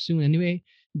Kickstarter soon anyway,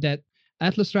 that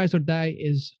Atlas Rise or Die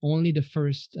is only the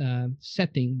first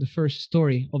setting, the first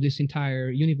story of this entire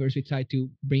universe we try to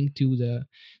bring to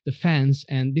the fans.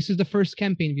 And this is the first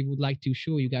campaign we would like to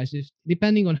show you guys.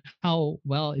 Depending on how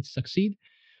well it succeeds,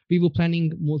 we will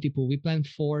planning multiple. We plan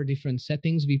 4 different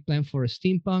settings. We plan for a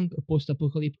steampunk, a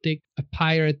post-apocalyptic, a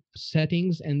pirate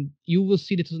settings, and you will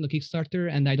see this on the Kickstarter.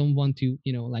 And I don't want to,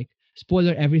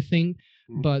 spoiler everything,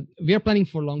 but we are planning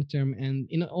for long term. And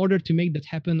in order to make that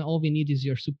happen, all we need is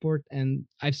your support. And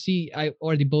I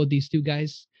already bought these 2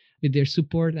 guys with their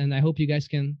support, and I hope you guys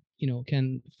can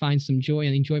find some joy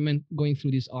and enjoyment going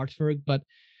through this artwork. But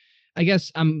I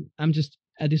guess I'm just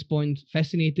at this point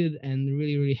fascinated and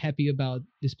really, really happy about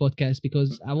this podcast,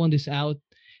 because I want this out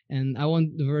and I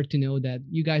want the world to know that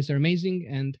you guys are amazing,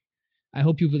 and I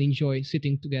hope you will enjoy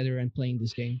sitting together and playing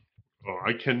this game. Oh,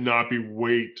 I cannot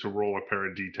wait to roll a pair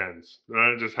of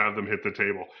D10s. Just have them hit the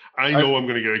table. I know I'm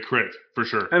going to get a crit for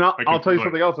sure. And I'll tell you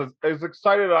something else. As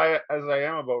excited as I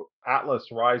am about Atlas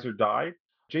Rise or Die,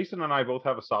 Jason and I both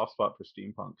have a soft spot for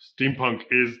steampunk. Steampunk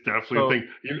is definitely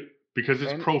a thing, because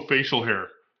it's pro facial hair.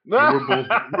 We're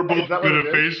both good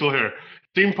at facial hair.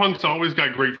 Steampunk's always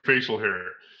got great facial hair.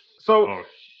 So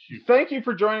thank you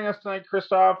for joining us tonight,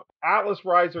 Christoph. Atlas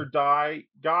Rise or Die,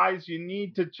 guys, you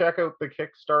need to check out the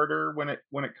Kickstarter when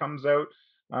it comes out.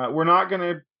 We're not going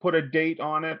to put a date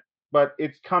on it, but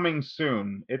it's coming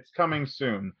soon.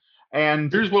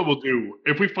 And here's what we'll do: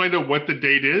 if we find out what the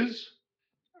date is,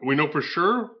 we know for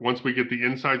sure. Once we get the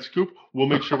inside scoop, we'll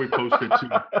make sure we post it too.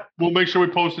 We'll make sure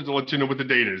we post it to let you know what the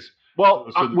date is.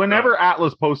 Well, whenever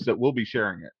Atlas posts it, we'll be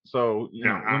sharing it. So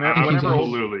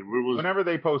absolutely. Whenever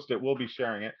they post it, we'll be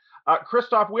sharing it.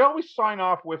 Christoph, we always sign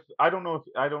off with I don't know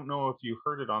if you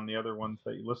heard it on the other ones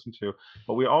that you listen to,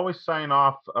 but we always sign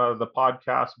off the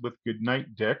podcast with "Good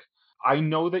night, Dick." I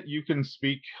know that you can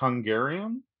speak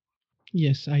Hungarian.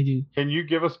 Yes, I do. Can you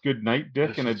give us "Good night,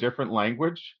 Dick" in a different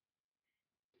language?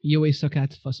 Jó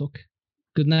éjszakát, faszok.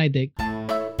 Good night, Dick.